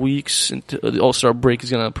couple of weeks. The All-Star break is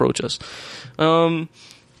going to approach us.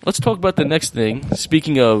 Let's talk about the next thing.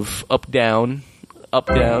 Speaking of up down.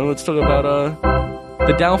 Let's talk about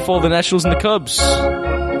the downfall of the Nationals and the Cubs.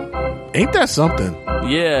 Ain't that something?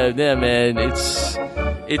 Yeah, man.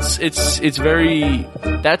 It's very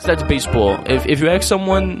that's baseball. If you ask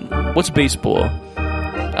someone what's baseball,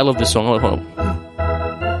 I love this song. Hold on.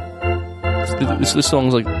 This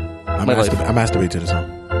song's like my life. I masturbate to the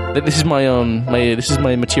song. This is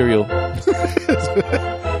my material.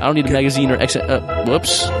 I don't need a magazine or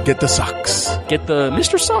whoops. Get the socks. Get the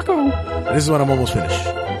Mr. Socko. This is when I'm almost finished.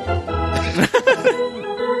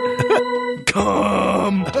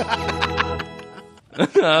 Come.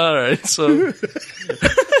 All right, so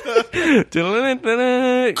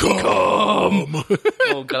come.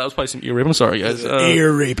 Oh god, that was probably some ear rape. I'm sorry, guys.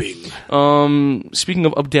 Ear raping. Speaking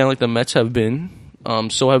of up down, like the Mets have been,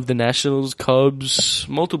 so have the Nationals, Cubs,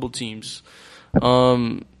 multiple teams.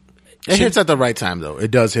 It hits at the right time, though. It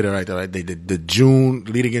does hit it right. They did the June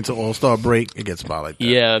leading into All-Star break. It gets about like that.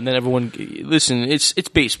 Yeah, and then everyone listen. It's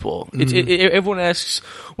baseball. Everyone asks,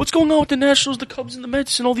 "What's going on with the Nationals, the Cubs, and the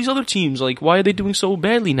Mets, and all these other teams? Like, why are they doing so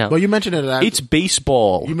badly now?" Well, you mentioned it. It's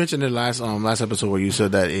baseball. You mentioned it last episode where you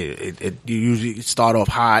said that you usually start off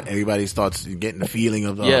hot. Everybody starts getting the feeling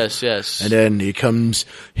of yes, and then here comes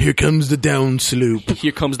the down slope.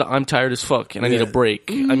 Here comes the I'm tired as fuck and I need a break.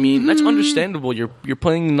 I mean, that's understandable. You're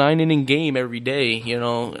playing 9-inning game every day. You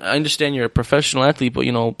know, I understand you're a professional athlete, but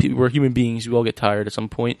you know, we're human beings. We all get tired at some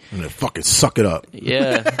point. And fucking suck it up.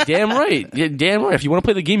 Yeah, damn right. Yeah, damn right. If you want to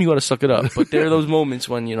play the game, you got to suck it up. But there are those moments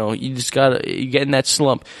when you know you just you get in that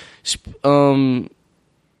slump.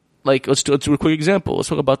 Like let's do a quick example. Let's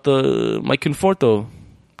talk about the Mike Conforto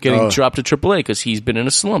getting dropped to AAA because he's been in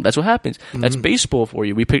a slump. That's what happens. That's Mm-hmm. baseball for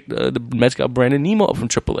you. We picked the Mets got Brandon Nimmo up from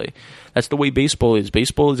AAA. That's the way baseball is.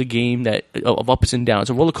 Baseball is a game that of ups and downs. It's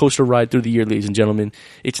a roller coaster ride through the year, ladies and gentlemen.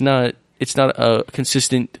 It's not a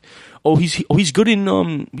consistent. He's good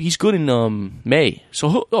in May.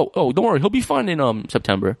 So don't worry, he'll be fine in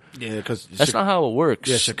September. Yeah, because That's not how it works.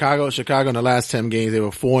 Yeah, Chicago in the last 10 games, they've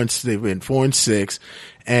been 4-6,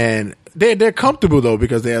 and they're comfortable though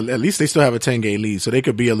because at least they still have a 10-game lead, so they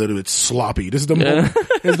could be a little bit sloppy. This is the moment.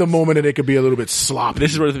 This is the moment that they could be a little bit sloppy.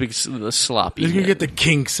 This is where the sloppy. You can get the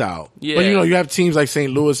kinks out. Yeah. But you have teams like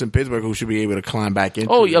St. Louis and Pittsburgh who should be able to climb back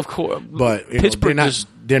into. Oh it. yeah, of course. But Pittsburgh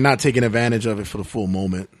they're not taking advantage of it for the full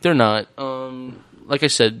moment. They're not. Like I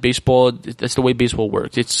said, baseball. That's the way baseball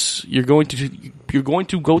works. You're going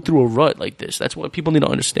to go through a rut like this. That's what people need to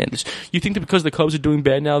understand. This. You think that because the Cubs are doing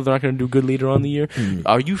bad now, they're not going to do good later on in the year?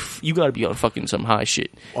 Are you? You got to be on fucking some high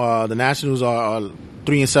shit. The Nationals are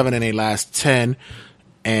 3-7 in their last 10,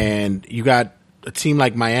 and you got a team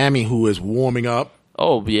like Miami who is warming up.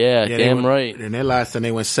 Oh yeah, damn right. In their last 10,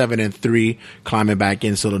 they went 7-3, climbing back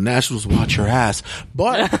in. So the Nationals watch your ass,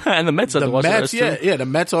 but and the Mets have to watch their ass too. Yeah, the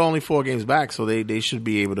Mets are only 4 games back, so they should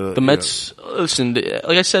be able to. The Mets, listen,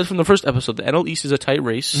 like I said from the first episode, the NL East is a tight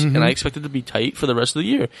race, and I expect it to be tight for the rest of the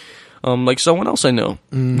year. Like someone else I know.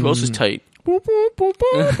 Who else is tight? To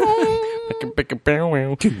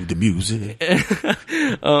the music.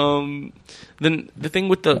 Then the thing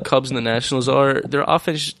with the Cubs and the Nationals are their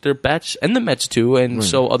offense, their bats, and the Mets too, and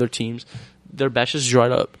so other teams, their bats just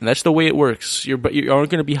dried up, and that's the way it works. You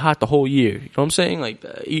aren't going to be hot the whole year. You know what I'm saying? Like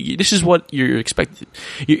this is what you're expected.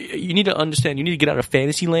 You need to understand. You need to get out of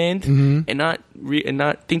fantasy land and not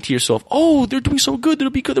think to yourself, "Oh, they're doing so good;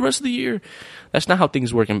 they'll be good the rest of the year." That's not how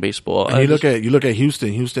things work in baseball. And you look at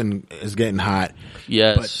Houston. Houston is getting hot.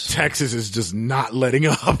 Yes, but Texas is just not letting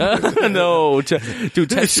up. No, dude,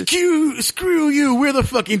 Texas. Screw you. We're the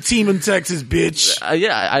fucking team in Texas, bitch. I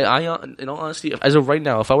in all honesty, as of right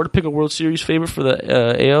now, if I were to pick a World Series favorite for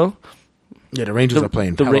the AL, yeah, the Rangers are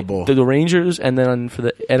playing hella ball. The Rangers, and then for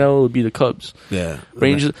the NL it would be the Cubs. Yeah,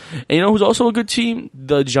 Rangers. And you know who's also a good team?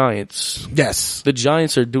 The Giants. Yes, the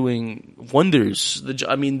Giants are doing wonders.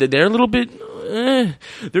 I mean, they're a little bit.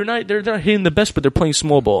 They're not hitting the best, but they're playing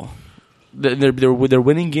small ball. They're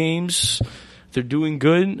winning games. They're doing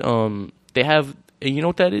good. They have. And you know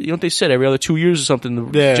what that is? You know what they said? Every other 2 years or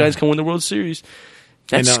something, the Giants can win the World Series.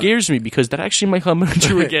 That scares me because that actually might come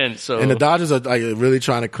true again. So, and the Dodgers are like really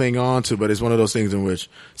trying to cling on to, but it's one of those things in which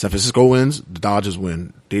San Francisco wins, the Dodgers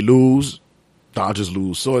win. They lose, Dodgers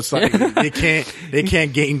lose. So it's like they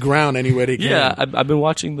can't gain ground anywhere they can. Yeah, I've been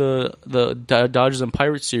watching the Dodgers and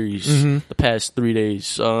Pirates series the past 3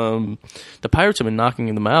 days. The Pirates have been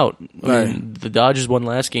knocking them out. I mean, the Dodgers won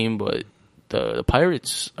last game, but the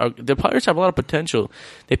Pirates have a lot of potential.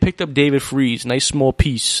 They picked up David Freese, nice small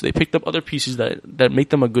piece. They picked up other pieces that make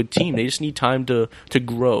them a good team. They just need time to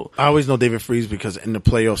grow. I always know David Freese because in the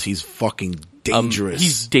playoffs he's fucking dangerous.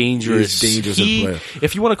 He's dangerous. He's dangerous as a player.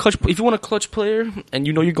 If you want a clutch player and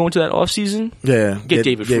you know you're going to that offseason, get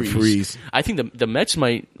David Freese. I think the Mets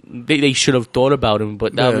might they should have thought about him,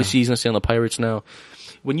 but obviously he's gonna stay on the Pirates now.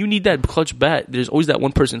 When you need that clutch bat, there's always that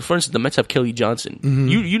one person. For instance, the Mets have Kelly Johnson.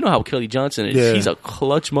 You know how Kelly Johnson is. Yeah. He's a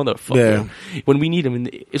clutch motherfucker. Yeah. When we need him,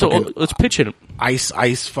 let's pitch him. Ice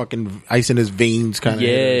in his veins, kind of.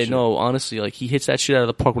 Yeah, no, honestly, like he hits that shit out of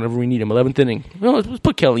the park whenever we need him. 11th inning, let's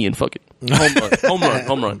put Kelly in. Fuck it,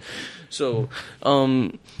 home run. So,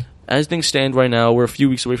 as things stand right now, we're a few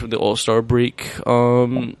weeks away from the All-Star break.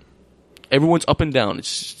 Everyone's up and down.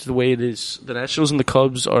 It's just the way it is. The Nationals and the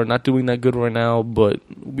Cubs are not doing that good right now, but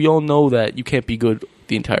we all know that you can't be good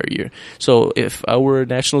the entire year. So if I were a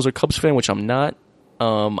Nationals or Cubs fan, which I'm not,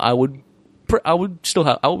 I would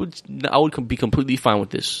be completely fine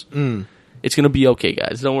with this. It's going to be okay,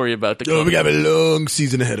 guys. Don't worry about the Cubs. We got a long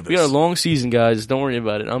season ahead of us. We got a long season, guys. Don't worry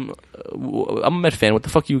about it. I'm a Met fan. What the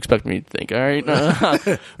fuck do you expect me to think? All right.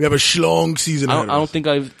 We have a schlong season ahead of us. I don't think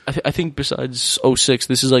I think besides 06,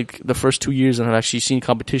 this is like the first 2 years that I've actually seen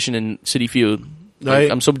competition in Citi Field. Like,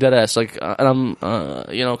 right. I'm so dead ass. Like, and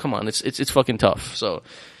I'm, come on. It's fucking tough. So.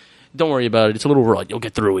 Don't worry about it. It's a little rut. You'll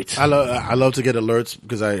get through it. I love to get alerts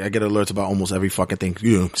because I get alerts about almost every fucking thing.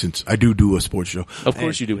 Since I do a sports show. Of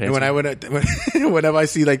course you do. And whenever I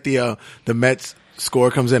see like the Mets score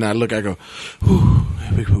comes in, I go, "Whew,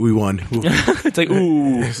 we won." It's like,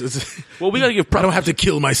 ooh. Well, we gotta give. I don't have to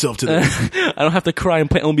kill myself today. I don't have to cry and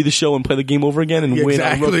play MLB The Show and play the game over again and win.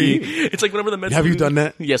 Exactly. It's like whenever the Mets. Have you done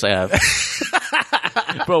that? Yes, I have.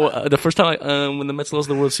 Bro, the first time when the Mets lost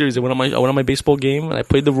the World Series, I went on my baseball game and I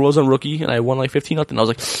played the Royals on rookie and I won like 15-0. I was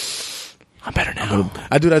like, I'm better now.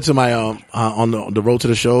 I do that to my on the road to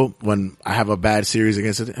the show when I have a bad series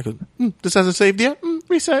against it. I go, this hasn't saved yet.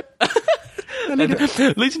 Reset.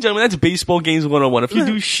 Ladies and gentlemen, that's baseball games 101. If you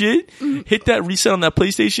do shit, hit that reset on that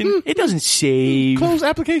PlayStation. It doesn't save. Close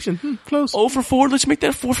application. Close. 0 for 4. Let's make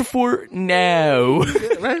that 4 for 4 now. Yeah,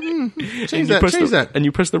 right? Change Change that. And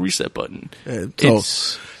you press the reset button.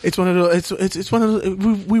 It's one of those. It's one of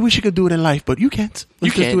those. We wish you could do it in life, but you can't.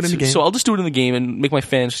 You can't. Do it in the game. So I'll just do it in the game and make my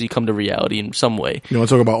fantasy come to reality in some way. You want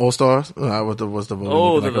to talk about All Stars? What's the voting like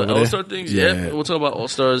over the there? All Star things. Yeah, we'll talk about All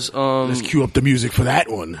Stars. Let's cue up the music for that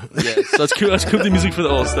one. Yes, let's cue up the music for the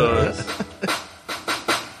All Stars.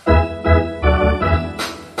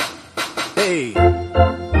 Hey.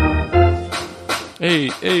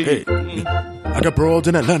 I got broads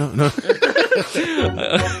in Atlanta. No.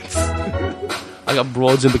 I got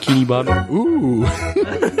broads in Bikini Bottom. Ooh.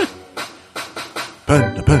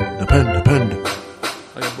 Panda.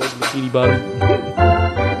 I got broads in Bikini Bottom.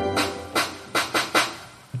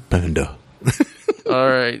 Panda. All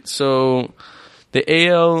right, so the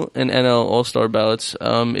AL and NL All-Star ballots.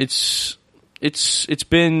 It's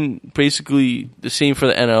been basically the same for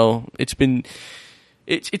the NL. It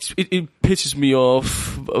pisses me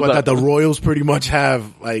off. That the Royals pretty much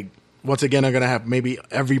have once again are gonna have maybe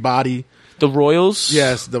everybody. The Royals?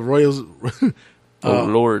 Yes, the Royals. Oh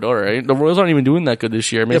Lord! All right, the Royals aren't even doing that good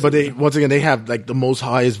this year. Yeah, but they have the most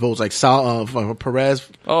highest votes, like Perez.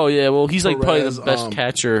 Oh yeah, well he's Perez, probably the best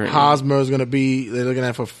catcher. Hosmer is gonna be. They're looking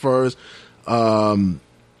at for first.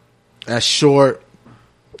 At short,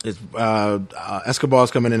 it's Escobar's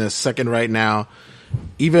coming in as second right now.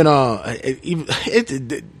 I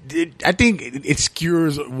think it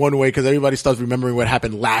skews one way because everybody starts remembering what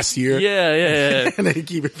happened last year. Yeah. And they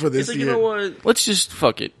keep it for this year. You know what? Let's just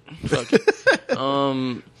fuck it.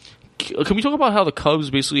 Can we talk about how the Cubs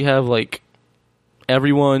basically have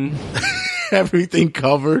everyone, everything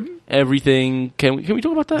covered? Everything. Can we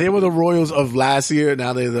talk about that? They were the Royals of last year.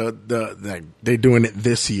 Now they're they're doing it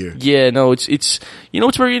this year. Yeah, no, it's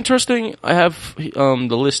what's very interesting. I have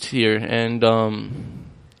the list here, and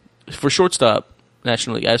for shortstop,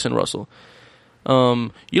 National League, Addison Russell. You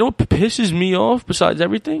know what pisses me off besides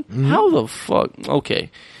everything? Mm-hmm.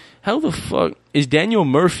 How the fuck is Daniel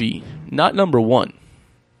Murphy not number one?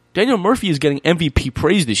 Daniel Murphy is getting MVP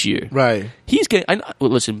praise this year. Right. He's getting.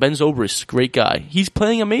 Listen, Ben Zobrist, great guy. He's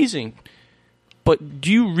playing amazing. But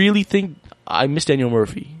do you really think I miss Daniel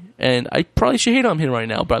Murphy? And I probably should hate on him right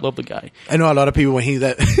now, but I love the guy. I know a lot of people when he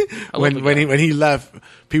left. when he left,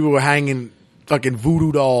 people were hanging fucking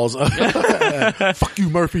voodoo dolls. Fuck you,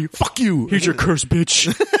 Murphy. Fuck you. Here's your curse,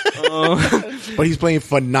 bitch. But he's playing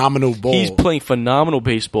phenomenal ball. He's playing phenomenal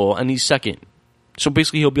baseball, and he's second. So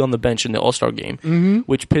basically, he'll be on the bench in the All-Star game,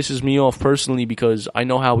 which pisses me off personally because I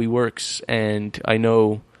know how he works, and I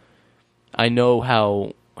know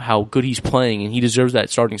how good he's playing, and he deserves that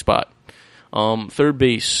starting spot. Third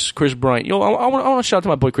base, Chris Bryant. I want to shout out to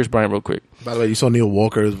my boy Chris Bryant real quick. By the way, you saw Neil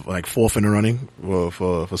Walker fourth in the running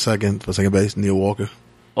for second base. Neil Walker.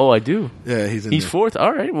 Oh, I do. Yeah, he's fourth.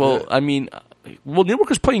 All right. Well, yeah. I mean, Neil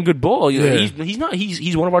Walker's playing good ball. Yeah.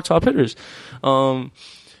 He's one of our top hitters.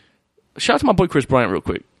 Shout out to my boy Chris Bryant real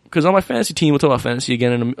quick. Because on my fantasy team, we'll talk about fantasy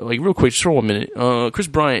again in real quick, just for 1 minute. Chris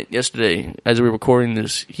Bryant, yesterday, as we were recording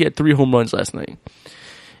this, he had 3 home runs last night.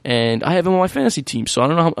 And I have him on my fantasy team, so I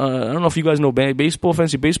don't know if you guys know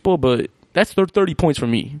fantasy baseball, but that's 30 points for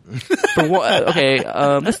me.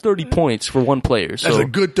 That's 30 points for one player. So that's a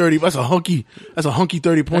good 30. That's a hunky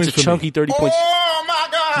 30 points. That's a chunky 30 points. Oh my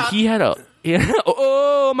god! He had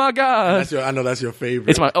oh my god! I know that's your favorite.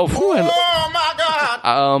 It's my oh my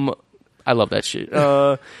god! I love that shit.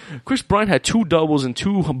 Chris Bryant had 2 doubles and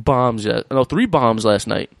 3 bombs last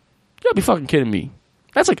night. You gotta be fucking kidding me.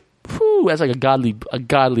 That's like a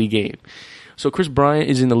godly game. So Chris Bryant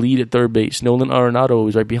is in the lead at third base. Nolan Arenado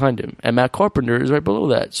is right behind him, and Matt Carpenter is right below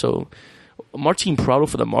that. So Martin Prado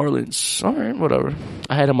for the Marlins. All right, whatever.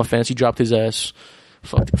 I had him on fantasy, dropped his ass.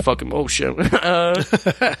 Fuck him. Oh shit.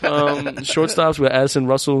 Shortstops with Addison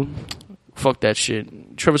Russell. Fuck that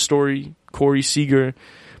shit. Trevor Story, Corey Seager,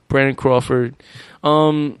 Brandon Crawford.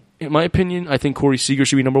 In my opinion, I think Corey Seager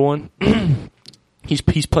should be number 1. He's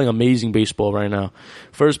playing amazing baseball right now.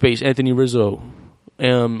 First base, Anthony Rizzo.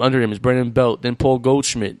 Under him is Brandon Belt, then Paul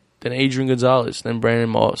Goldschmidt, then Adrian Gonzalez, then Brandon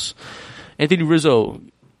Moss. Anthony Rizzo,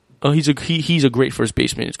 he's a great first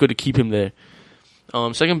baseman. It's good to keep him there.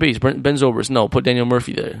 Second base, Ben Zobrist. No, put Daniel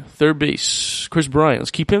Murphy there. Third base, Chris Bryant.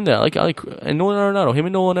 Let's keep him there. I like and Nolan Arenado. Him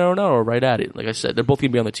and Nolan Arenado are right at it. Like I said, they're both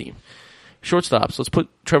gonna be on the team. Shortstops. Let's put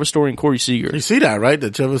Trevor Story and Corey Seager. You see that, right? The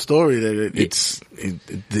Trevor Story.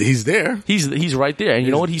 He's there. He's right there. And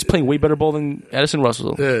you know what? He's playing way better ball than Addison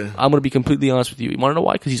Russell. Yeah. I'm going to be completely honest with you. You want to know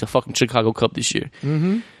why? Because he's a fucking Chicago Cub this year.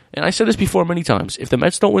 Mm-hmm. And I said this before many times. If the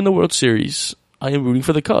Mets don't win the World Series, I am rooting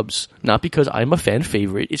for the Cubs. Not because I'm a fan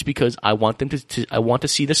favorite. It's because I want them I want to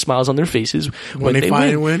see the smiles on their faces when they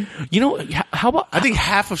finally win. You know, how about... I think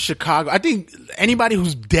half of Chicago... I think anybody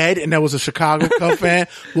who's dead and that was a Chicago Cub fan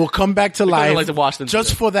will come back to life like to watch them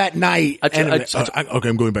just for that night. Okay,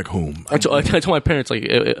 I'm going back home. I told my parents, like,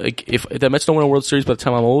 if the Mets don't win a World Series by the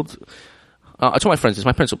time I'm old... I told my friends this.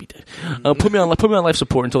 My parents will be dead. Put me on life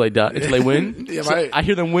support until they die, until they win. Yeah, so right. I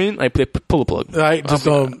hear them win. I pull a plug. Right. Just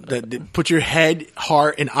put your head,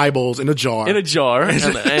 heart, and eyeballs in a jar. And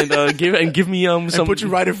give me some. And put you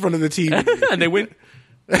right in front of the TV. And they win.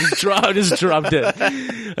 I just dropped dead.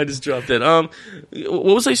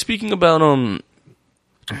 What was I speaking about?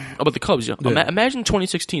 About the Cubs, yeah. Imagine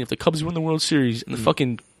 2016 if the Cubs win the World Series and the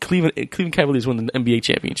fucking Cleveland Cavaliers win the NBA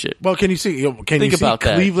championship. Well, can you see? Think you see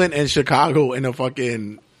Cleveland and Chicago in a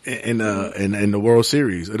fucking in the World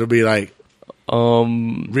Series? It'll be like,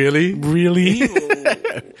 really?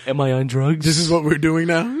 Am I on drugs? This is what we're doing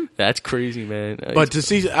now. That's crazy, man. But to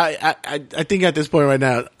see, I think at this point right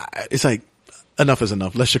now, it's like. Enough is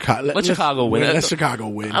enough. Let Chicago win. Let Chicago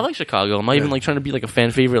win. I like Chicago. I'm not even like trying to be like a fan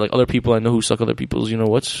favorite like other people I know who suck other people's. You know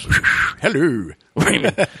what's? Hello.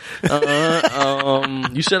 Raymond.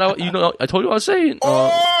 You said I told you I would say it.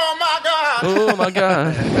 Oh my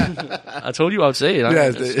god. I told you I would say it.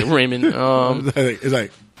 Yes, Raymond. It's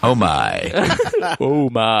like oh my. Oh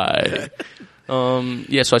my.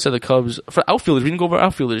 Yeah. So I said the Cubs for outfielders. We didn't go over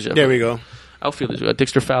outfielders yet. There we go. Outfielders. We got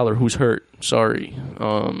Dexter Fowler, who's hurt. Sorry.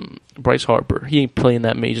 Bryce Harper. He ain't playing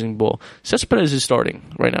that amazing ball. Cespedes is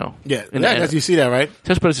starting right now. Yeah. As you see that, right?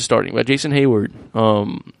 Cespedes is starting. We got Jason Hayward, he's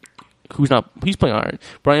playing all right.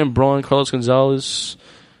 Brian Braun, Carlos Gonzalez,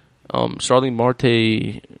 Starling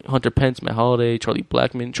Marte, Hunter Pence, Matt Holliday, Charlie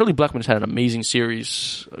Blackmon. Charlie Blackmon's had an amazing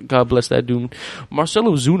series. God bless that dude.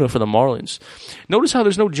 Marcelo Ozuna for the Marlins. Notice how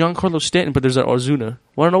there's no Giancarlo Stanton, but there's an Ozuna.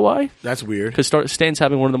 Want to know why? That's weird. Because Stanton's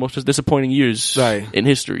having one of the most disappointing years in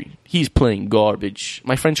history. He's playing garbage.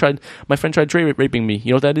 My friend tried trade raping me.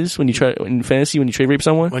 You know what that is? When you try in fantasy, when you trade rape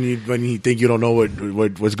someone, when you think you don't know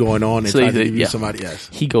what's going on, and so try to give you somebody else.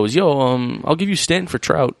 He goes, "Yo, I'll give you Stanton for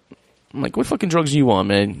Trout." I'm like, what fucking drugs do you want,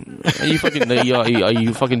 man? Are you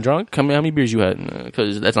fucking drunk? How many beers you had?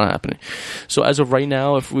 Because that's not happening. So as of right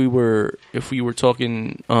now, if we were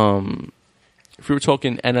talking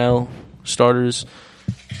NL starters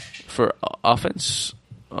for offense,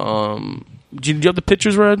 do you have the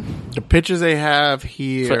pitchers, Red? The pitchers they have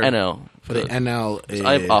here for NL. For the NL is...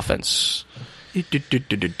 I have offense.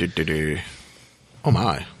 Oh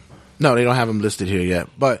my! No, they don't have them listed here yet,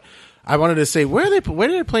 but. I wanted to say, where are they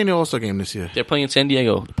playing the All-Star game this year? They're playing in San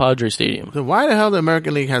Diego, the Padres Stadium. So why the hell the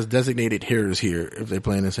American League has designated hitters here if they're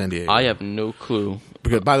playing in San Diego? I have no clue.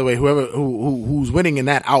 Because, by the way, who's winning in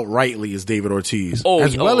that outrightly is David Ortiz.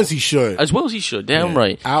 As well as he should. As well as he should. Damn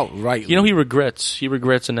right. Outrightly. You know, he regrets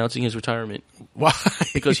announcing his retirement. Why?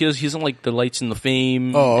 Because he doesn't like the lights and the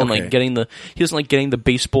fame. Oh, okay. And like he doesn't like getting the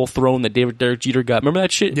baseball thrown that Derek Jeter got. Remember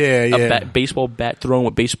that shit? Yeah. A baseball bat thrown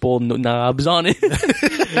with baseball knobs on it.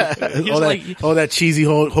 all that cheesy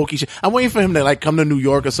hokey shit. I'm waiting for him to like come to New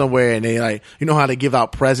York or somewhere and they like, you know how they give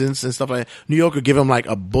out presents and stuff like that. New York would give him like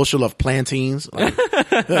a bushel of plantains. Like,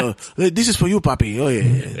 this is for you, papi. Oh yeah.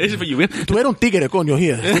 This is for you. Tú eres un tigre, coño,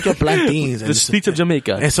 here. Take your plantains. The streets of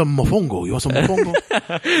Jamaica. And some mofongo. You want some mofongo?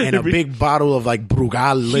 And a big bottle of like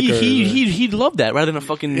Brugal liquor. He'd love that rather than a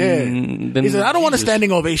fucking... Yeah. He said, I don't want a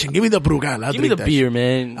standing ovation. Give me the Brugal. Give me the beer,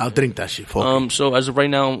 man. I'll drink that shit. So as of right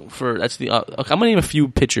now, I'm gonna name a few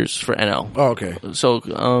pitchers for NL. Oh, okay. So,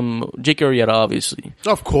 Jake Arrieta, obviously.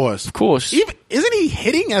 Of course. Isn't he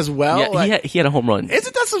hitting as well? Yeah, like, he had a home run.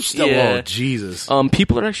 Isn't that some stuff? Yeah. Oh, Jesus.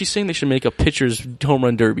 People are actually saying they should make a pitcher's home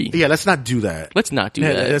run derby. Yeah, let's not do that. Let's not do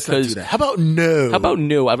that. How about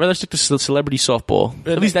no? I'd rather stick to celebrity softball.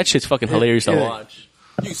 At least that shit's fucking hilarious to watch.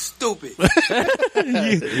 You stupid.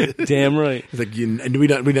 Damn right. It's like,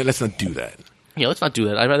 let's not do that. Yeah, let's not do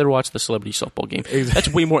that. I'd rather watch the celebrity softball game. Exactly. That's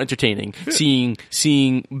way more entertaining.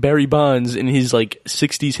 Seeing Barry Bonds in his like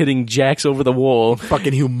 60s hitting jacks over the wall.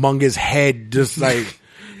 Fucking humongous head just like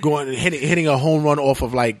hitting a home run off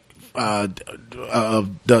of like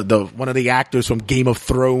the one of the actors from Game of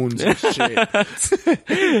Thrones and shit.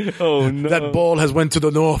 Oh no. That ball has went to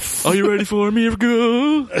the north. Are you ready for a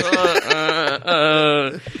miracle?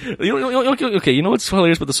 Okay, you know what's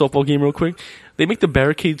hilarious about the softball game real quick? They make the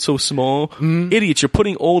barricade so small. Idiots, you're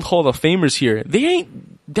putting old Hall of Famers here. They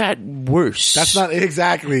that worse. That's not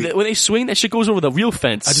exactly. When they swing, that shit goes over the real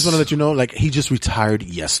fence. I just want to let you know, like, he just retired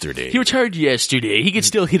yesterday. He retired yesterday. He can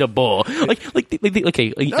still hit a ball. Okay.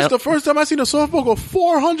 That's the first time I seen a softball go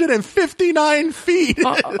 459 feet.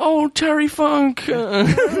 Terry Funk.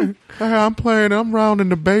 I'm playing. I'm rounding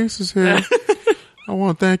the bases here. I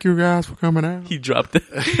want to thank you guys for coming out. He dropped it.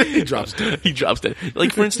 He drops it. He drops it.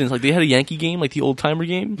 Like, for instance, like they had a Yankee game, like the old timer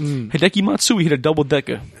game. Hideki Matsui hit a double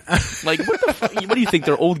decker. Like, what do you think?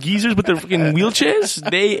 They're old geezers with their fucking wheelchairs?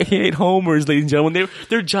 They hit homers, ladies and gentlemen.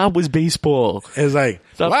 Their job was baseball. It's like,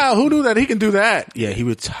 wow, who knew that he can do that? Yeah, he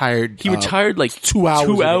retired. He retired like 2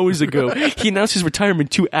 hours ago. He announced his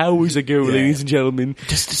retirement 2 hours ago, ladies and gentlemen.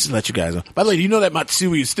 Just to let you guys know. By the way, you know that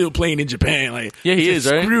Matsui is still playing in Japan. Like, yeah, he is,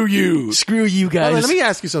 right? Screw you. Screw you guys. Let me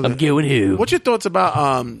ask you something. I'm going who? What's your thoughts about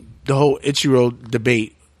the whole Ichiro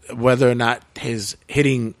debate, whether or not his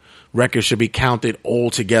hitting record should be counted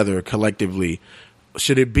all together collectively?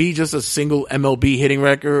 Should it be just a single MLB hitting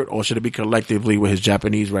record, or should it be collectively with his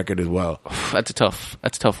Japanese record as well? That's a tough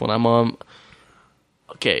one. I'm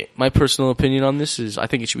okay. My personal opinion on this is I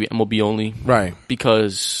think it should be MLB only, right?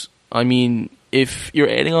 Because I mean, if you're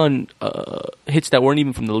adding on hits that weren't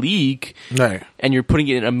even from the league, right, and you're putting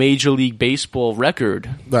it in a Major League Baseball record,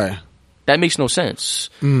 right, that makes no sense.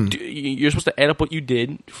 You're supposed to add up what you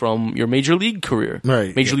did from your Major League career,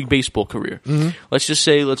 right, Major League Baseball career. Let's just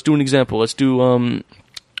say, let's do an example. Let's do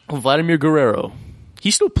Vladimir Guerrero.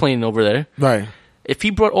 He's still playing over there, right. If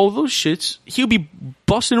he brought all those shits, he'll be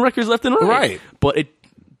busting records left and right. Right. But it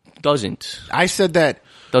doesn't. I said that.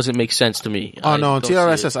 Doesn't make sense to me. Oh, no, on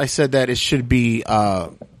TRSS, I said that it should be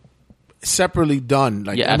separately done,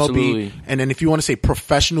 like MLB. Absolutely. And then if you want to say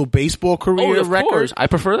professional baseball career record, course. I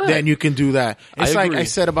prefer that. Then you can do that. It's like agree. I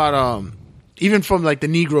said about even from like the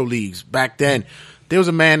Negro leagues back then, there was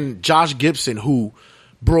a man, Josh Gibson, who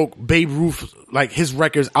broke Babe Ruth, like his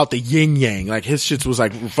records out the yin yang. Like his shits was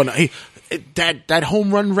like fun. That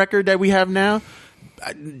home run record that we have now,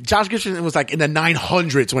 Josh Gibson was like in the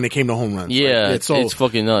 900s when it came to home runs. Yeah, like, it's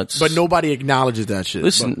fucking nuts. But nobody acknowledges that shit.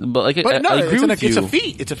 Listen, I agree with you. It's a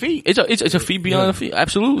feat. It's a feat. It's a feat beyond a feat.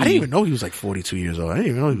 Absolutely. I didn't even know he was like 42 years old. I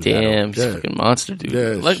didn't even know he was Damn, he's a fucking monster,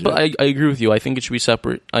 dude. But I agree with you. I think it should be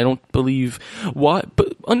separate. I don't believe why.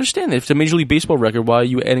 But understand that if it's a Major League Baseball record, why are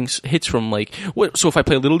you adding hits from like what? So if I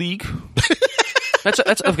play a Little League. That's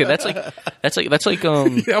okay. That's like yeah,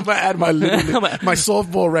 I'm gonna add my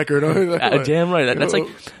softball record. Damn right. That's like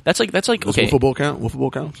okay. Wiffle ball count? Wiffle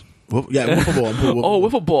ball counts? Wiffle ball.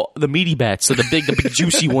 Wiffle ball. The meaty bats, so the big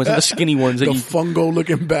juicy ones, and the skinny ones. The fungo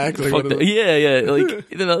looking back. Like Like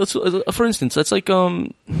for instance, that's like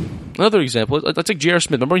another example. That's like J.R.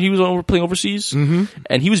 Smith. Remember he was playing overseas,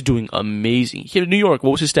 and he was doing amazing. He had New York.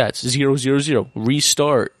 What was his stats? 0-0-0.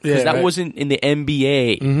 Restart because that wasn't in the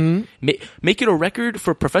NBA. Make it a record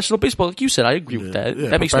for professional baseball, like you said. I agree with that.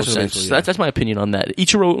 That makes no sense. That's my opinion on that.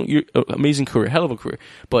 Ichiro, amazing career, hell of a career,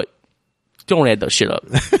 but. Don't add that shit up.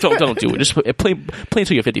 Don't do it. Just play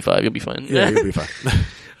until you're 55. You'll be fine. Yeah, you'll be fine.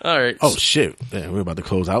 All right. Oh shit! Yeah, we're about to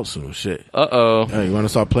close out soon. Shit. You want to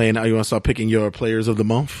start playing? You want to start picking your players of the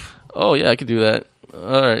month? Oh yeah, I could do that.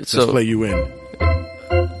 All right. Let's play you in.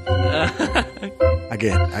 I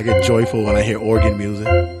get joyful when I hear organ music.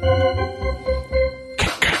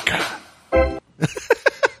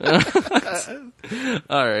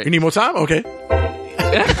 All right. You need more time? Okay.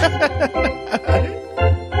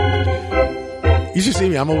 You should see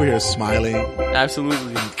me. I'm over here smiling.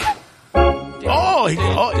 Absolutely. He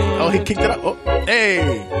kicked it up. Oh, hey,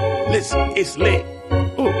 it's lit.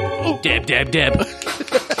 Oh, dab.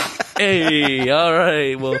 Hey, all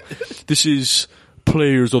right. Well, this is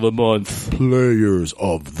Players of the Month. Players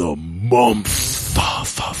of the Month.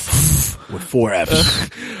 With 4 F's.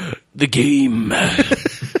 The game.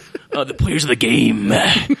 The players of the game.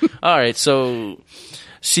 All right, so...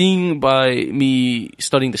 Seeing by me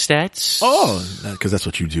studying the stats. Oh, because that's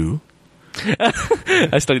what you do.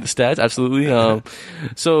 I studied the stats, absolutely.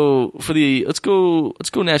 So for let's go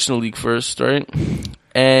National League first, right?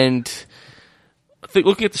 And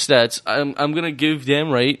looking at the stats, I'm gonna give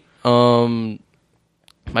damn right my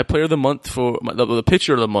player of the month for the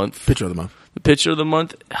pitcher of the month. Pitcher of the month. The pitcher of the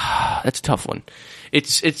month. That's a tough one.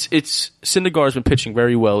 It's Syndergaard's been pitching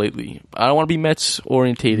very well lately. I don't want to be Mets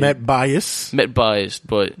orientated. Met biased,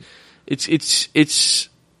 but it's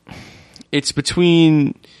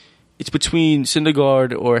between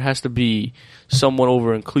Syndergaard or it has to be someone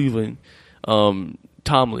over in Cleveland.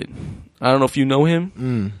 Tomlin. I don't know if you know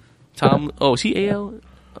him. Tom. Oh, is he AL?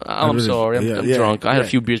 I'm sorry. I'm drunk. I had a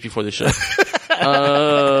few beers before the show.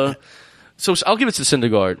 So I'll give it to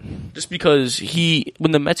Syndergaard, just because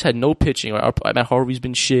when the Mets had no pitching, Matt Harvey's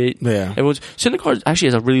been shit. Yeah. Syndergaard actually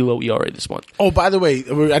has a really low ERA this month. Oh, by the way, I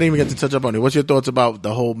didn't even get to touch up on it. What's your thoughts about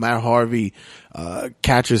the whole Matt Harvey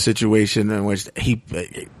catcher situation in which he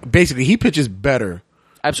pitches better?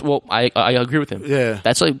 Absolutely. Well, I agree with him. Yeah.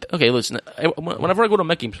 That's like, okay, listen, whenever I go to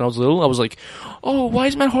Met games when I was little, I was like, oh, why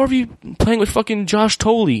is Matt Harvey playing with fucking Josh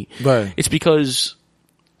Tolley? Right. It's because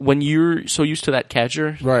when you're so used to that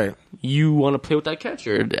catcher, right, you want to play with that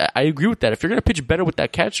catcher. I agree with that. If you're going to pitch better with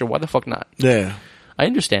that catcher, why the fuck not? Yeah. I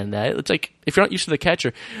understand that. It's like, if you're not used to the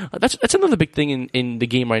catcher, that's another big thing in the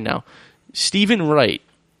game right now. Stephen Wright.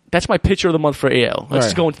 That's my pitcher of the month for AL. Let's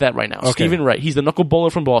just go into that right now. Okay. Stephen Wright. He's the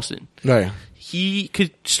knuckleballer from Boston. Right. He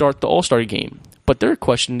could start the All-Star game. But their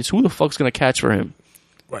question is, who the fuck's going to catch for him?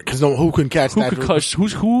 Right, because who can catch that?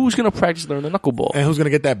 Who's going to practice learning the knuckleball? And who's going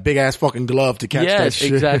to get that big-ass fucking glove to catch that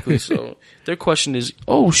shit? Yes, exactly. So their question is,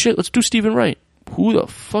 oh, shit, let's do Stephen Wright. Who the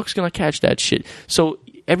fuck's going to catch that shit? So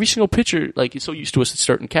every single pitcher, like, is so used to a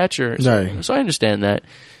certain catcher. So I understand that.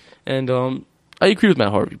 And I agree with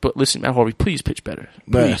Matt Harvey. But listen, Matt Harvey, please pitch better.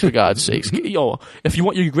 Please, for God's sakes. Yo, if you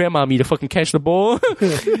want your grandmommy to fucking catch the ball,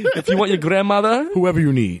 if you want your grandmother. Whoever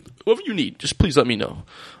you need, just please let me know.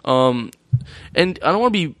 And I don't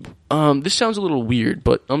want to be, this sounds a little weird,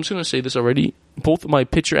 but I'm just going to say this already. Both my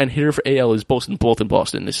pitcher and hitter for AL is both in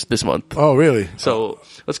Boston this month. Oh, really? So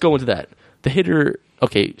let's go into that. The hitter,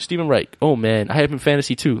 okay, Stephen Wright. Oh, man, I have him in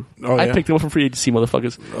fantasy too. Oh, yeah? I picked him up from free agency,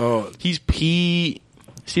 motherfuckers. Oh.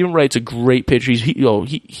 Stephen Wright's a great pitcher.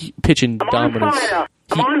 He pitching dominance.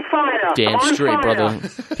 I'm on fire. Damn straight, brother.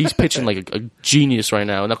 He's pitching like a genius right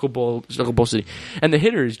now. Knuckleball City. And the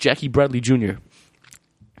hitter is Jackie Bradley Jr.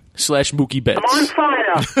 / Mookie Betts. I'm on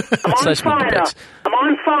fire. Mookie Betts. I'm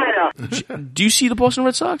on fire. Do you see the Boston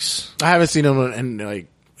Red Sox? I haven't seen them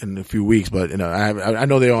in a few weeks, but I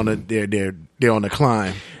know they're on the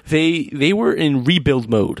climb. They were in rebuild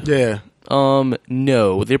mode. Yeah.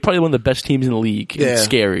 No, they're probably one of the best teams in the league. Yeah. It's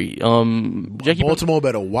scary. Baltimore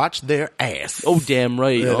better watch their ass. Oh, damn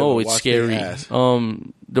right. It's scary.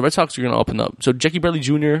 The Red Sox are going to open up. So Jackie Bradley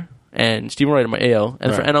Jr. and Stephen Wright are my AL.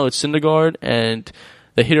 And for NL, it's Syndergaard. And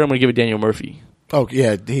the hitter, I'm going to give it Daniel Murphy. Oh,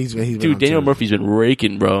 yeah. He's Dude, Daniel Murphy's been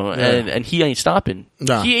raking, bro. Yeah. And he ain't stopping.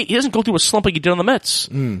 Nah. He doesn't go through a slump like he did on the Mets.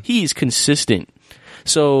 He's consistent.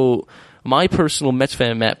 So my personal Mets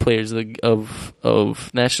fan players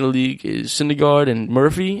of National League is Syndergaard and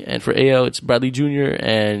Murphy, and for AL it's Bradley Jr.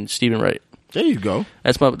 and Stephen Wright. There you go.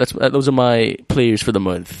 Those are my players for the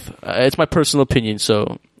month. It's my personal opinion,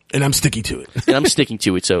 so. And I'm sticking to it.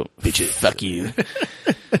 So bitch, fuck you.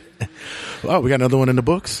 Well, we got another one in the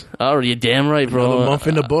books. Oh, you're damn right, bro. Another month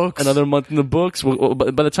in the books. Another month in the books.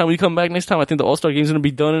 By the time we come back next time, I think the All-Star game's going to be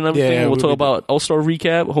done and everything. Yeah, we'll talk about All-Star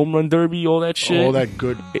recap, home run derby, all that shit. All that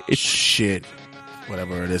good shit.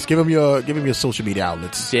 Whatever it is. Give him your social media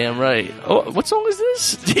outlets. Damn right. Oh, what song is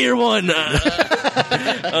this? Tier 1. My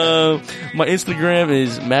Instagram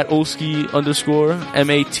is MattOlskey _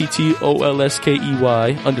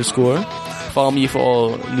 MattOlskey _ Follow me for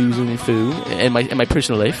all news and info and my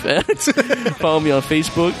personal life. Follow me on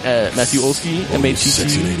Facebook at Matthew Olskey,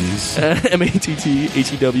 MattHeWolskey.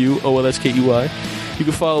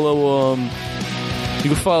 You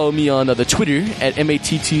can follow me on the Twitter at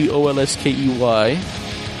MattOlskey.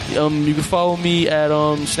 You can follow me at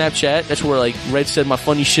Snapchat. That's where like Red said my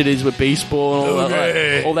funny shit is with baseball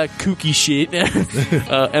and all that kooky shit.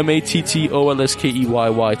 MattOlskey,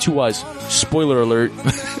 2 Y's. Spoiler alert,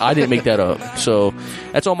 I didn't make that up. So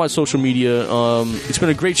that's all my social media. It's been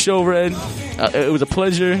a great show, Red. It was a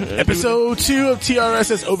pleasure. Episode 2 of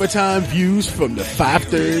TRSS Overtime Views from the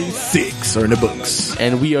 536 are in the books.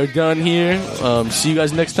 And we are done here. See you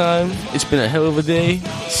guys next time. It's been a hell of a day.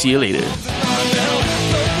 See you later.